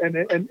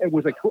 And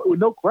with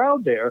no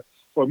crowd there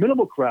or a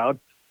minimal crowd,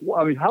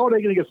 I mean, how are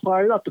they going to get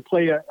fired up to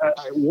play a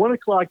 1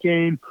 o'clock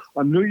game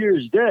on New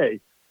Year's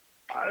Day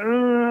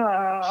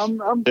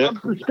I'm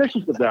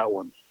suspicious of that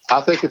one.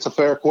 I think it's a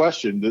fair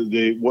question.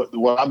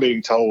 What I'm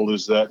being told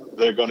is that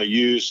they're going to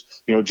use,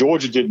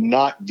 Georgia did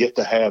not get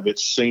to have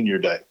its senior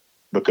day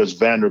because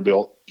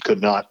Vanderbilt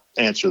could not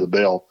answer the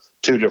bell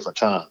 2 different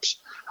times.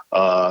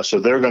 So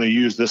they're going to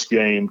use this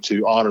game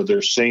to honor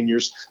their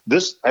seniors.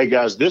 Hey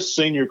guys, this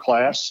senior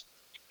class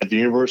at the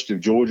University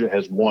of Georgia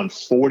has won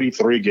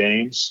 43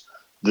 games.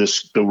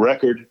 The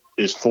record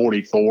is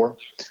 44.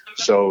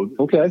 So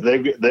okay,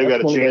 they've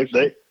got a chance.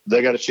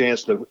 They got a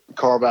chance to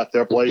carve out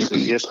their place in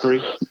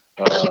history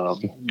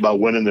by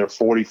winning their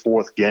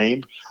 44th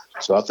game.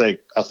 So I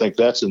think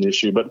that's an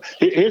issue. But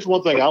here's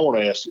one thing I want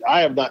to ask you. I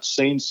have not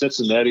seen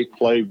Cincinnati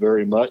play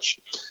very much,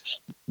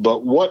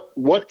 but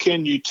what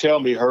can you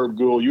tell me, Herb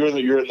Gould?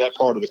 You're in that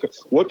part of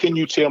what can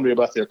you tell me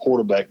about their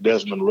quarterback,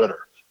 Desmond Ridder?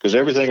 Because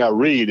everything I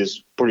read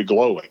is pretty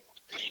glowing.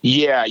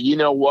 Yeah, you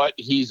know what?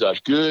 He's a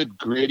good,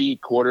 gritty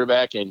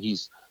quarterback, and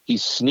he's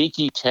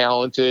sneaky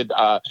talented.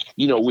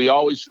 We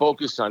always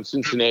focus on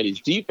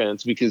Cincinnati's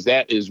defense because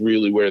that is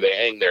really where they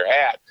hang their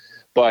hat.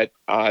 But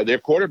their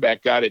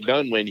quarterback got it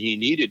done when he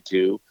needed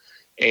to.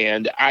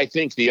 And I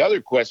think the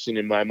other question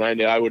in my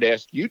mind that I would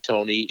ask you,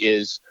 Tony,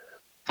 is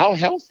how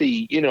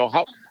healthy,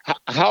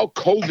 how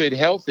COVID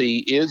healthy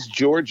is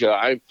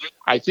Georgia?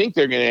 I think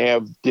they're going to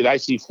have, did I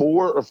see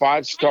 4 or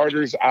 5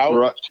 starters out?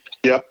 Right.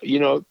 Yep.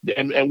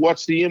 And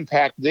what's the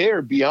impact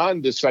there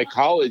beyond the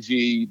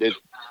psychology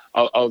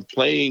of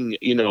playing,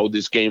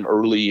 this game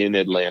early in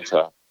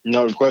Atlanta?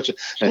 No question.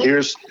 And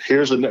here's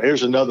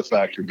another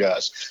factor,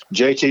 guys.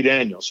 JT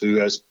Daniels,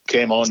 who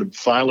came on to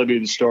finally be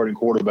the starting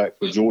quarterback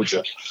for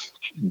Georgia,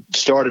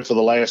 started for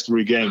the last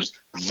 3 games.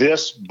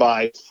 This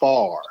by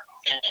far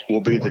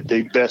will be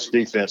the best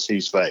defense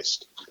he's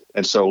faced.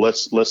 And so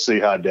let's see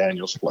how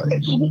Daniels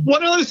plays.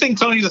 One other thing,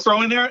 Tony, to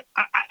throw in there,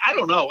 I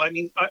don't know. I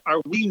mean,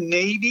 are we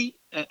maybe,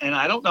 and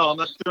I don't know, I'm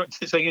not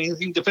saying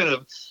anything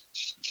definitive,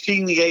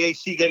 seeing the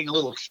AAC getting a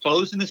little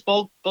exposed in this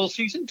bowl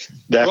season?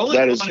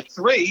 That is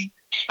 3.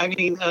 I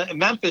mean,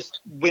 Memphis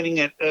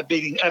winning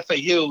beating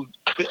FAU.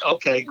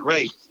 Okay,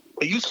 great.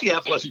 But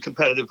UCF wasn't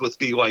competitive with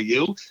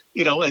BYU,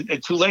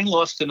 and Tulane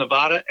lost to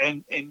Nevada,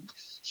 and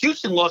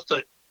Houston lost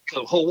to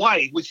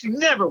Hawaii, which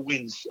never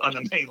wins on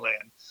the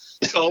mainland.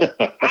 So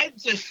I'm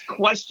just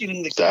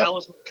questioning the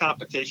caliber of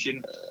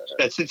competition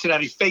that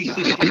Cincinnati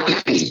faces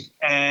here,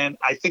 and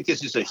I think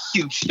this is a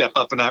huge step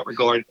up in that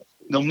regard,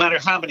 no matter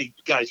how many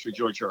guys for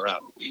Georgia are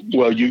out.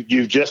 Well,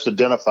 you've just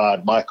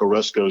identified Mike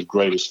Oresco's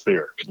greatest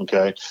fear,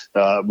 okay?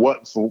 For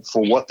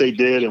what they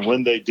did and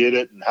when they did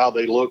it and how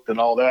they looked and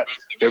all that,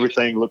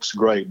 everything looks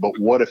great. But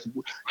what if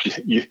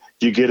you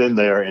get in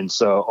there and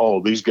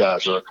so, these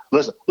guys are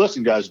 –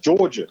 listen, guys,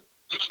 Georgia –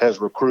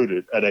 has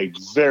recruited at a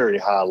very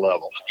high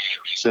level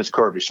since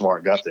Kirby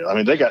Smart got there. I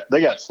mean, they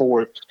got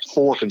four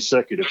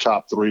consecutive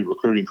top 3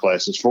 recruiting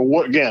classes for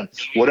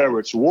whatever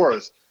it's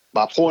worth.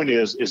 My point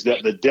is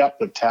that the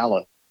depth of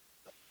talent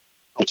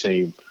of the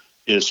team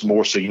is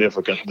more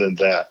significant than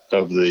that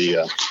of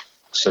the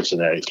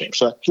Cincinnati team.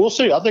 So we'll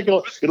see. I think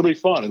it'll be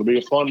fun. It'll be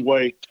a fun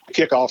way to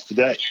kick off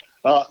today.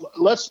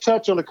 Let's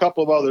touch on a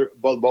couple of other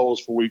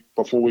bowls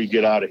before we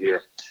get out of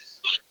here.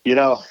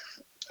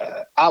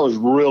 I was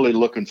really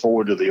looking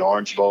forward to the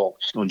Orange Bowl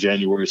on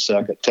January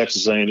 2nd,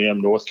 Texas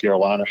A&M, North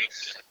Carolina.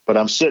 But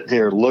I'm sitting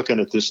here looking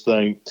at this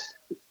thing.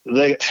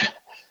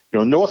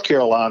 North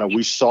Carolina,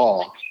 we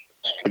saw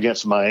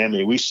against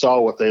Miami, we saw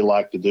what they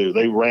like to do.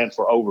 They ran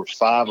for over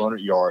 500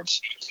 yards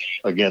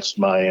against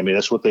Miami.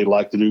 That's what they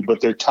like to do.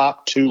 But their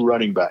top 2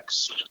 running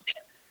backs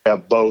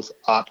have both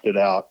opted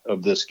out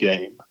of this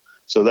game.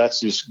 So that's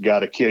just got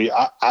to kill you.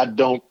 I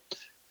don't.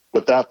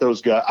 Without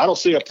those guys, I don't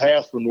see a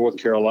path for North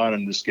Carolina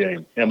in this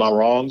game. Am I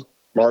wrong,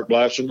 Mark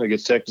Blasham,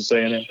 against Texas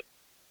A&M?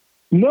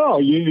 No,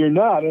 you're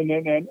not, and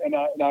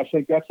I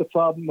think that's the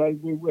problem.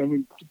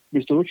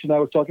 Mr. Rich and I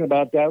were talking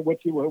about that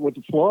with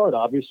Florida.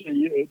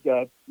 Obviously,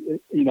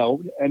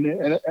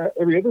 and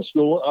every other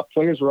school,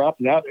 players are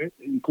opting out,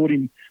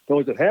 including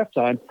those at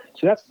halftime.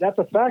 So that's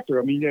a factor.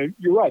 I mean,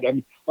 you're right. I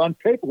mean, on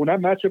paper, when that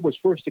matchup was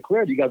first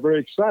declared, you got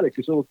very excited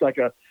because it looked like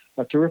a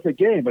terrific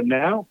game. But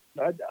now,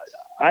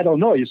 I don't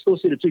know. You still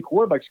see the 2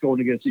 quarterbacks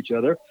going against each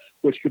other,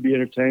 which could be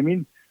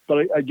entertaining.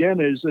 But again,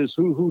 is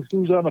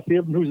who's on the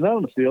field and who's not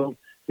on the field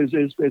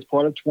is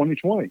part of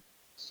 2020.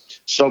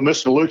 So,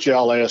 Mr. Lucci,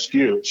 I'll ask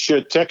you: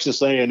 should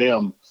Texas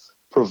A&M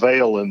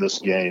prevail in this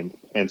game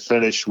and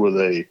finish with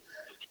a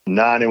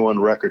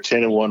 9-1 record,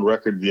 10-1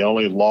 record, the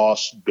only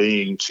loss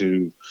being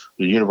to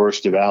the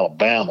University of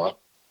Alabama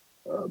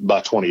by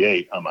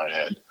 28, I might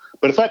add?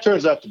 But if that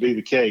turns out to be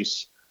the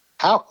case,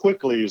 how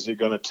quickly is it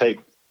going to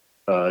take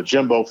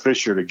Jimbo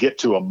Fisher to get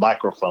to a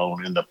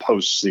microphone in the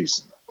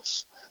postseason?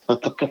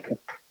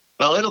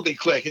 Well, it'll be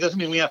quick. It doesn't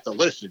mean we have to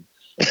listen.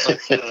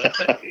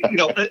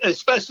 But,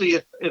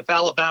 especially if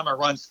Alabama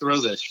runs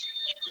through this,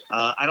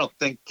 I don't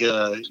think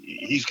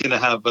he's going to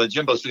have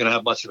Jimbo's going to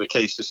have much of a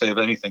case to say of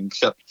anything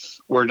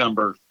except we're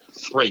number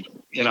 3.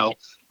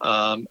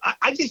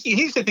 I just,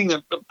 here's the thing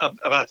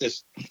about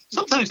this.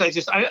 Sometimes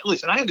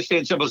listen, I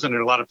understand Jimbo's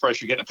under a lot of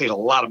pressure, getting paid a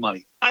lot of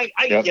money. I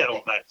get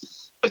all that.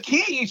 But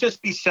can't you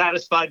just be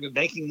satisfied with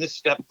making this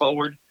step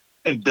forward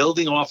and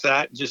building off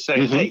that and just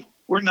saying, hey,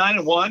 we're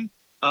 9-1.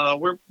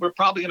 We're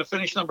probably going to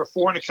finish number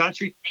 4 in the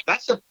country.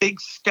 That's a big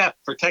step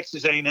for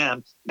Texas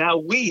A&M. Now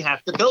we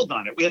have to build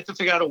on it. We have to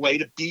figure out a way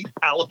to beat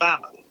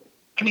Alabama.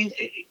 I mean,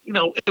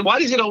 why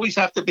does it always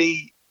have to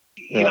be,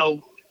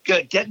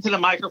 getting to the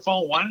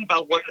microphone, whining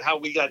about how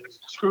we got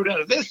screwed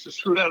out of this or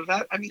screwed out of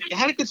that? I mean, you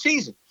had a good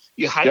season.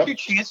 You had your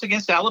chance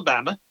against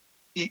Alabama.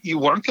 You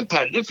weren't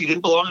competitive. You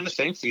didn't belong in the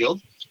same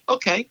field.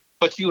 Okay,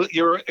 but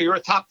you're a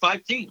top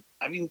 5 team.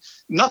 I mean,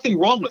 nothing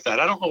wrong with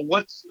that. I don't know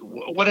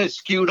what has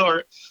skewed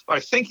our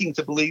thinking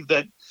to believe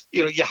that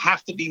you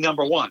have to be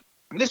number 1.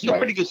 I mean, this is a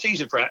pretty good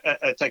season for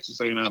Texas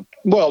A&M.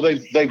 Well,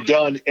 they've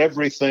done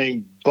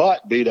everything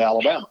but beat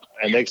Alabama,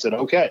 and they said,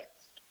 okay,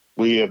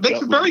 we have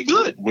been very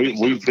good. We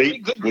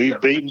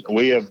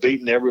have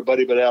beaten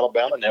everybody but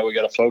Alabama. Now we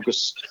got to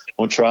focus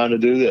on trying to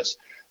do this.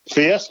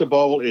 Fiesta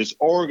Bowl is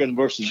Oregon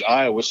versus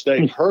Iowa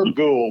State. Herb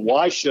Gould,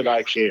 why should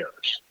I care?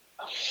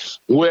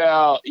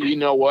 Well, you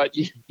know what?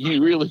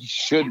 You really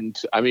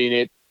shouldn't. I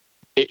mean,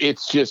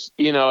 it's just,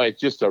 it's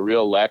just a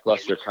real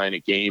lackluster kind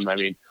of game. I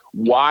mean,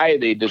 why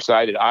they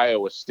decided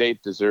Iowa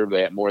State deserved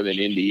that more than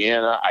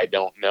Indiana, I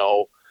don't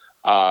know.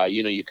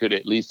 You could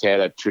at least had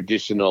a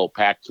traditional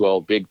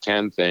Pac-12 Big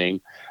Ten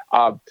thing.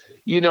 I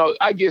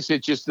guess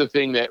it's just the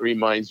thing that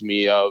reminds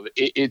me of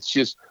it's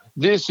just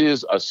this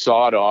is a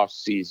sawed-off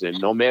season.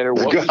 No matter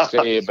what we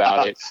say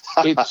about it,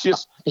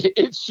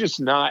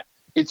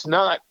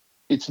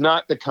 it's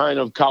not the kind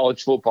of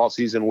college football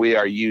season we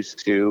are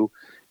used to,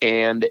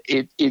 and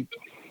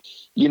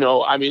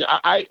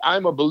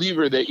I'm a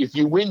believer that if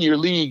you win your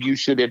league, you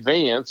should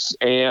advance,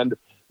 and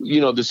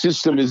the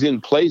system is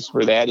in place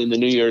for that in the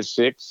New Year's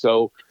Six.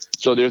 So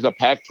there's a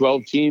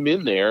Pac-12 team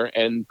in there,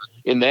 and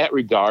in that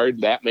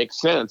regard, that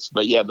makes sense.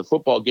 But yeah, the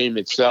football game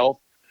itself,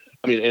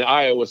 I mean, in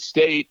Iowa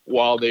State,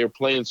 while they're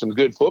playing some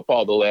good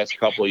football the last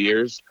couple of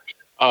years,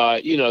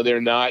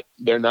 they're not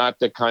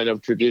the kind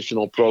of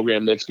traditional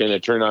program that's going to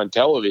turn on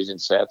television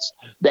sets.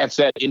 That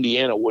said,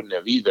 Indiana wouldn't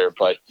have either.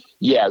 But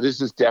yeah, this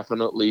is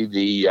definitely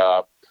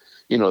the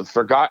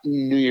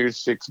forgotten New Year's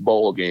Six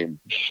bowl game.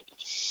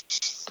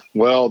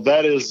 Well,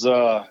 that is,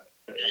 I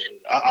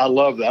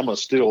love that. I'm going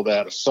to steal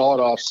that. A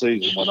sawed-off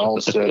season when all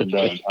is said and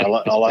done. I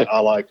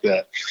like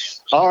that.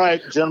 All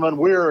right, gentlemen,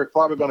 we're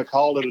probably going to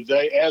call it a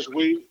day. As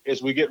we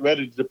get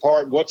ready to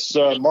depart, what's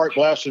Mark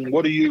Glassman?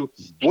 What are you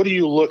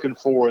looking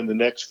for in the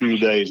next few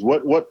days?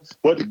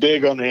 What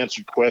big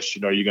unanswered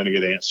question are you going to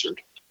get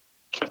answered?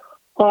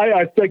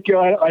 I think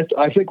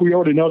we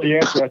already know the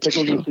answer. I think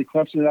we're going to see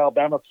Clemson and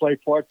Alabama play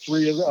part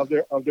 3 of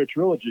their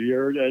trilogy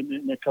here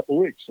in a couple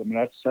of weeks. I mean,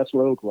 that's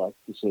what it looks like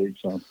to see.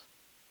 So,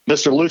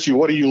 Mr. Lucci,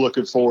 what are you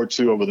looking forward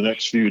to over the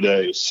next few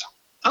days?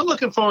 I'm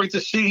looking forward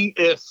to seeing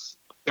if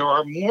there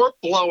are more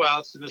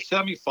blowouts in the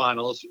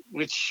semifinals,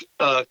 which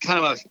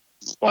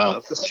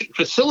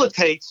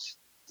facilitates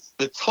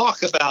the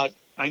talk about.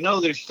 I know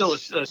there's still a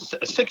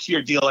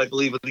 6-year deal, I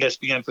believe, with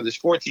ESPN for this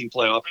 14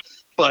 playoff,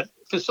 but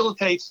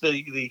facilitates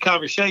the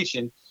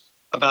conversation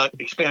about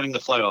expanding the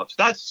playoffs.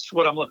 That's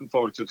what I'm looking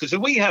forward to. Because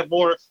if we have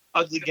more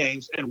ugly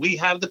games, and we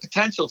have the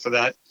potential for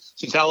that,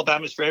 since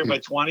Alabama's favored by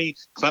 20,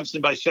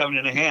 Clemson by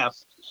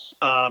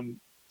 7.5,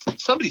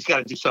 somebody's got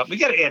to do something. We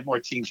got to add more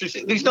teams.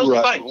 There's no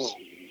spice.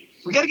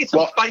 We got to get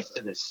some spice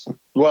to this.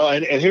 Well,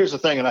 and here's the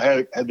thing, and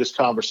I had this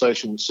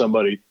conversation with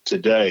somebody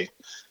today,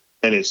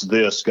 and it's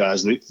this,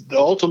 guys.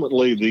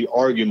 Ultimately, the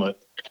argument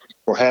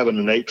for having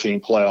an 18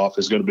 playoff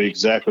is going to be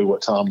exactly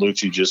what Tom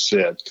Lucci just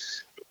said.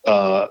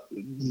 I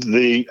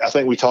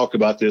think we talked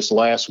about this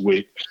last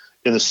week.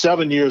 In the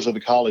 7 years of the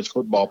college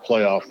football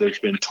playoff, there's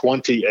been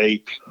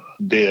 28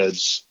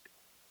 bids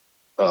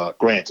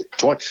granted,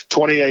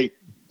 28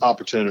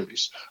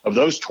 opportunities. Of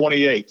those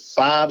 28,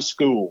 5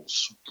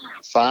 schools,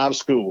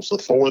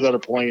 the 4 that are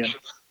playing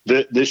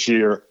this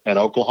year, and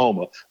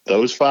Oklahoma,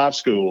 those 5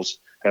 schools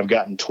have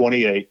gotten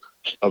 22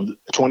 of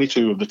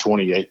the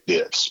 28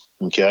 bids.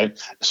 Okay,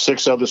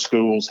 6 other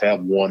schools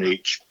have 1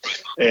 each,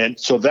 and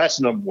so that's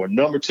number 1.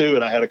 Number 2,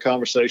 and I had a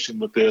conversation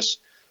with this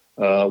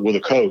with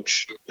a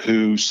coach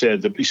who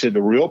said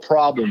the real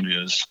problem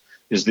is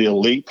the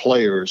elite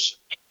players,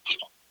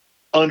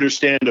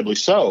 understandably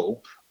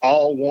so,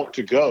 all want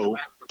to go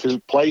to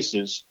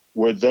places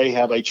where they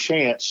have a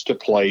chance to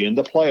play in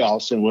the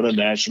playoffs and win a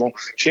national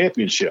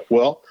championship.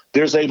 Well,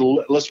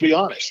 let's be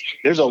honest,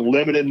 there's a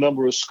limited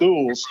number of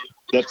schools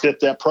that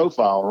fit that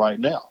profile right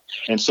now.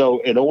 And so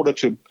in order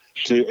to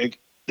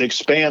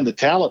expand the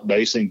talent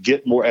base and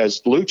get more,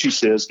 as Lucci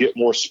says, get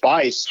more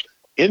spice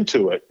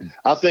into it,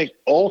 I think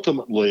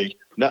ultimately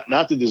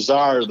not the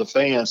desire of the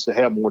fans to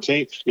have more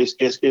teams,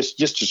 it's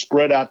just to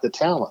spread out the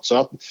talent.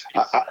 So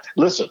I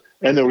listen,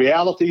 and the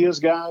reality is,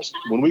 guys,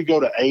 when we go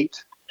to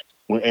 8,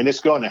 and it's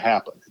going to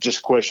happen, it's just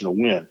a question of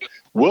when,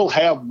 we'll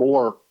have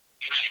more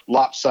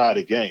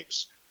lopsided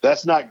games.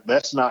 That's not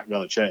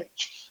going to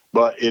change.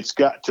 But it's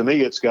got to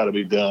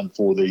be done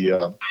for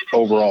the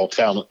overall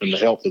talent and the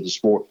health of the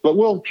sport. But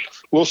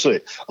we'll see.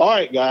 All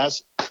right,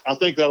 guys, I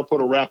think that'll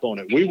put a wrap on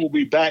it. We will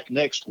be back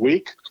next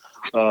week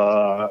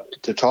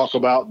to talk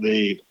about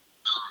the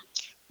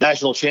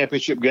national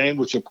championship game,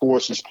 which of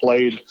course is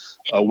played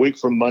a week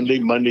from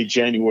Monday,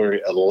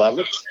 January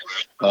 11th.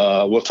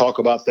 We'll talk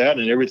about that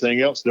and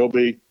everything else. There'll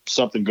be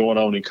something going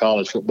on in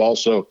college football.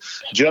 So,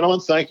 gentlemen,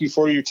 thank you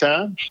for your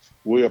time.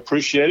 We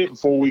appreciate it.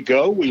 Before we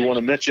go, we want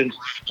to mention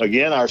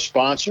again our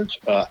sponsor,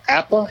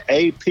 APBA,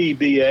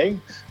 APBA,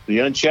 the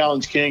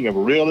unchallenged king of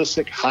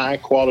realistic,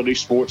 high-quality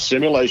sports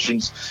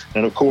simulations.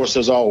 And, of course,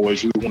 as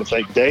always, we want to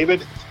thank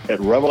David at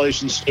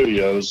Revelation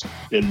Studios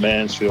in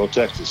Mansfield,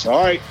 Texas.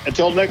 All right,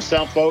 until next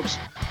time, folks,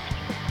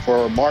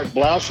 for Mark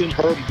Blaushin,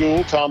 Herb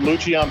Gould, Tom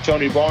Lucci, I'm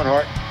Tony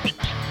Barnhart.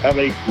 Have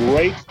a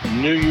great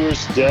New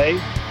Year's Day.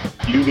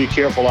 You be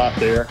careful out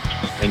there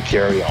and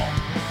carry on.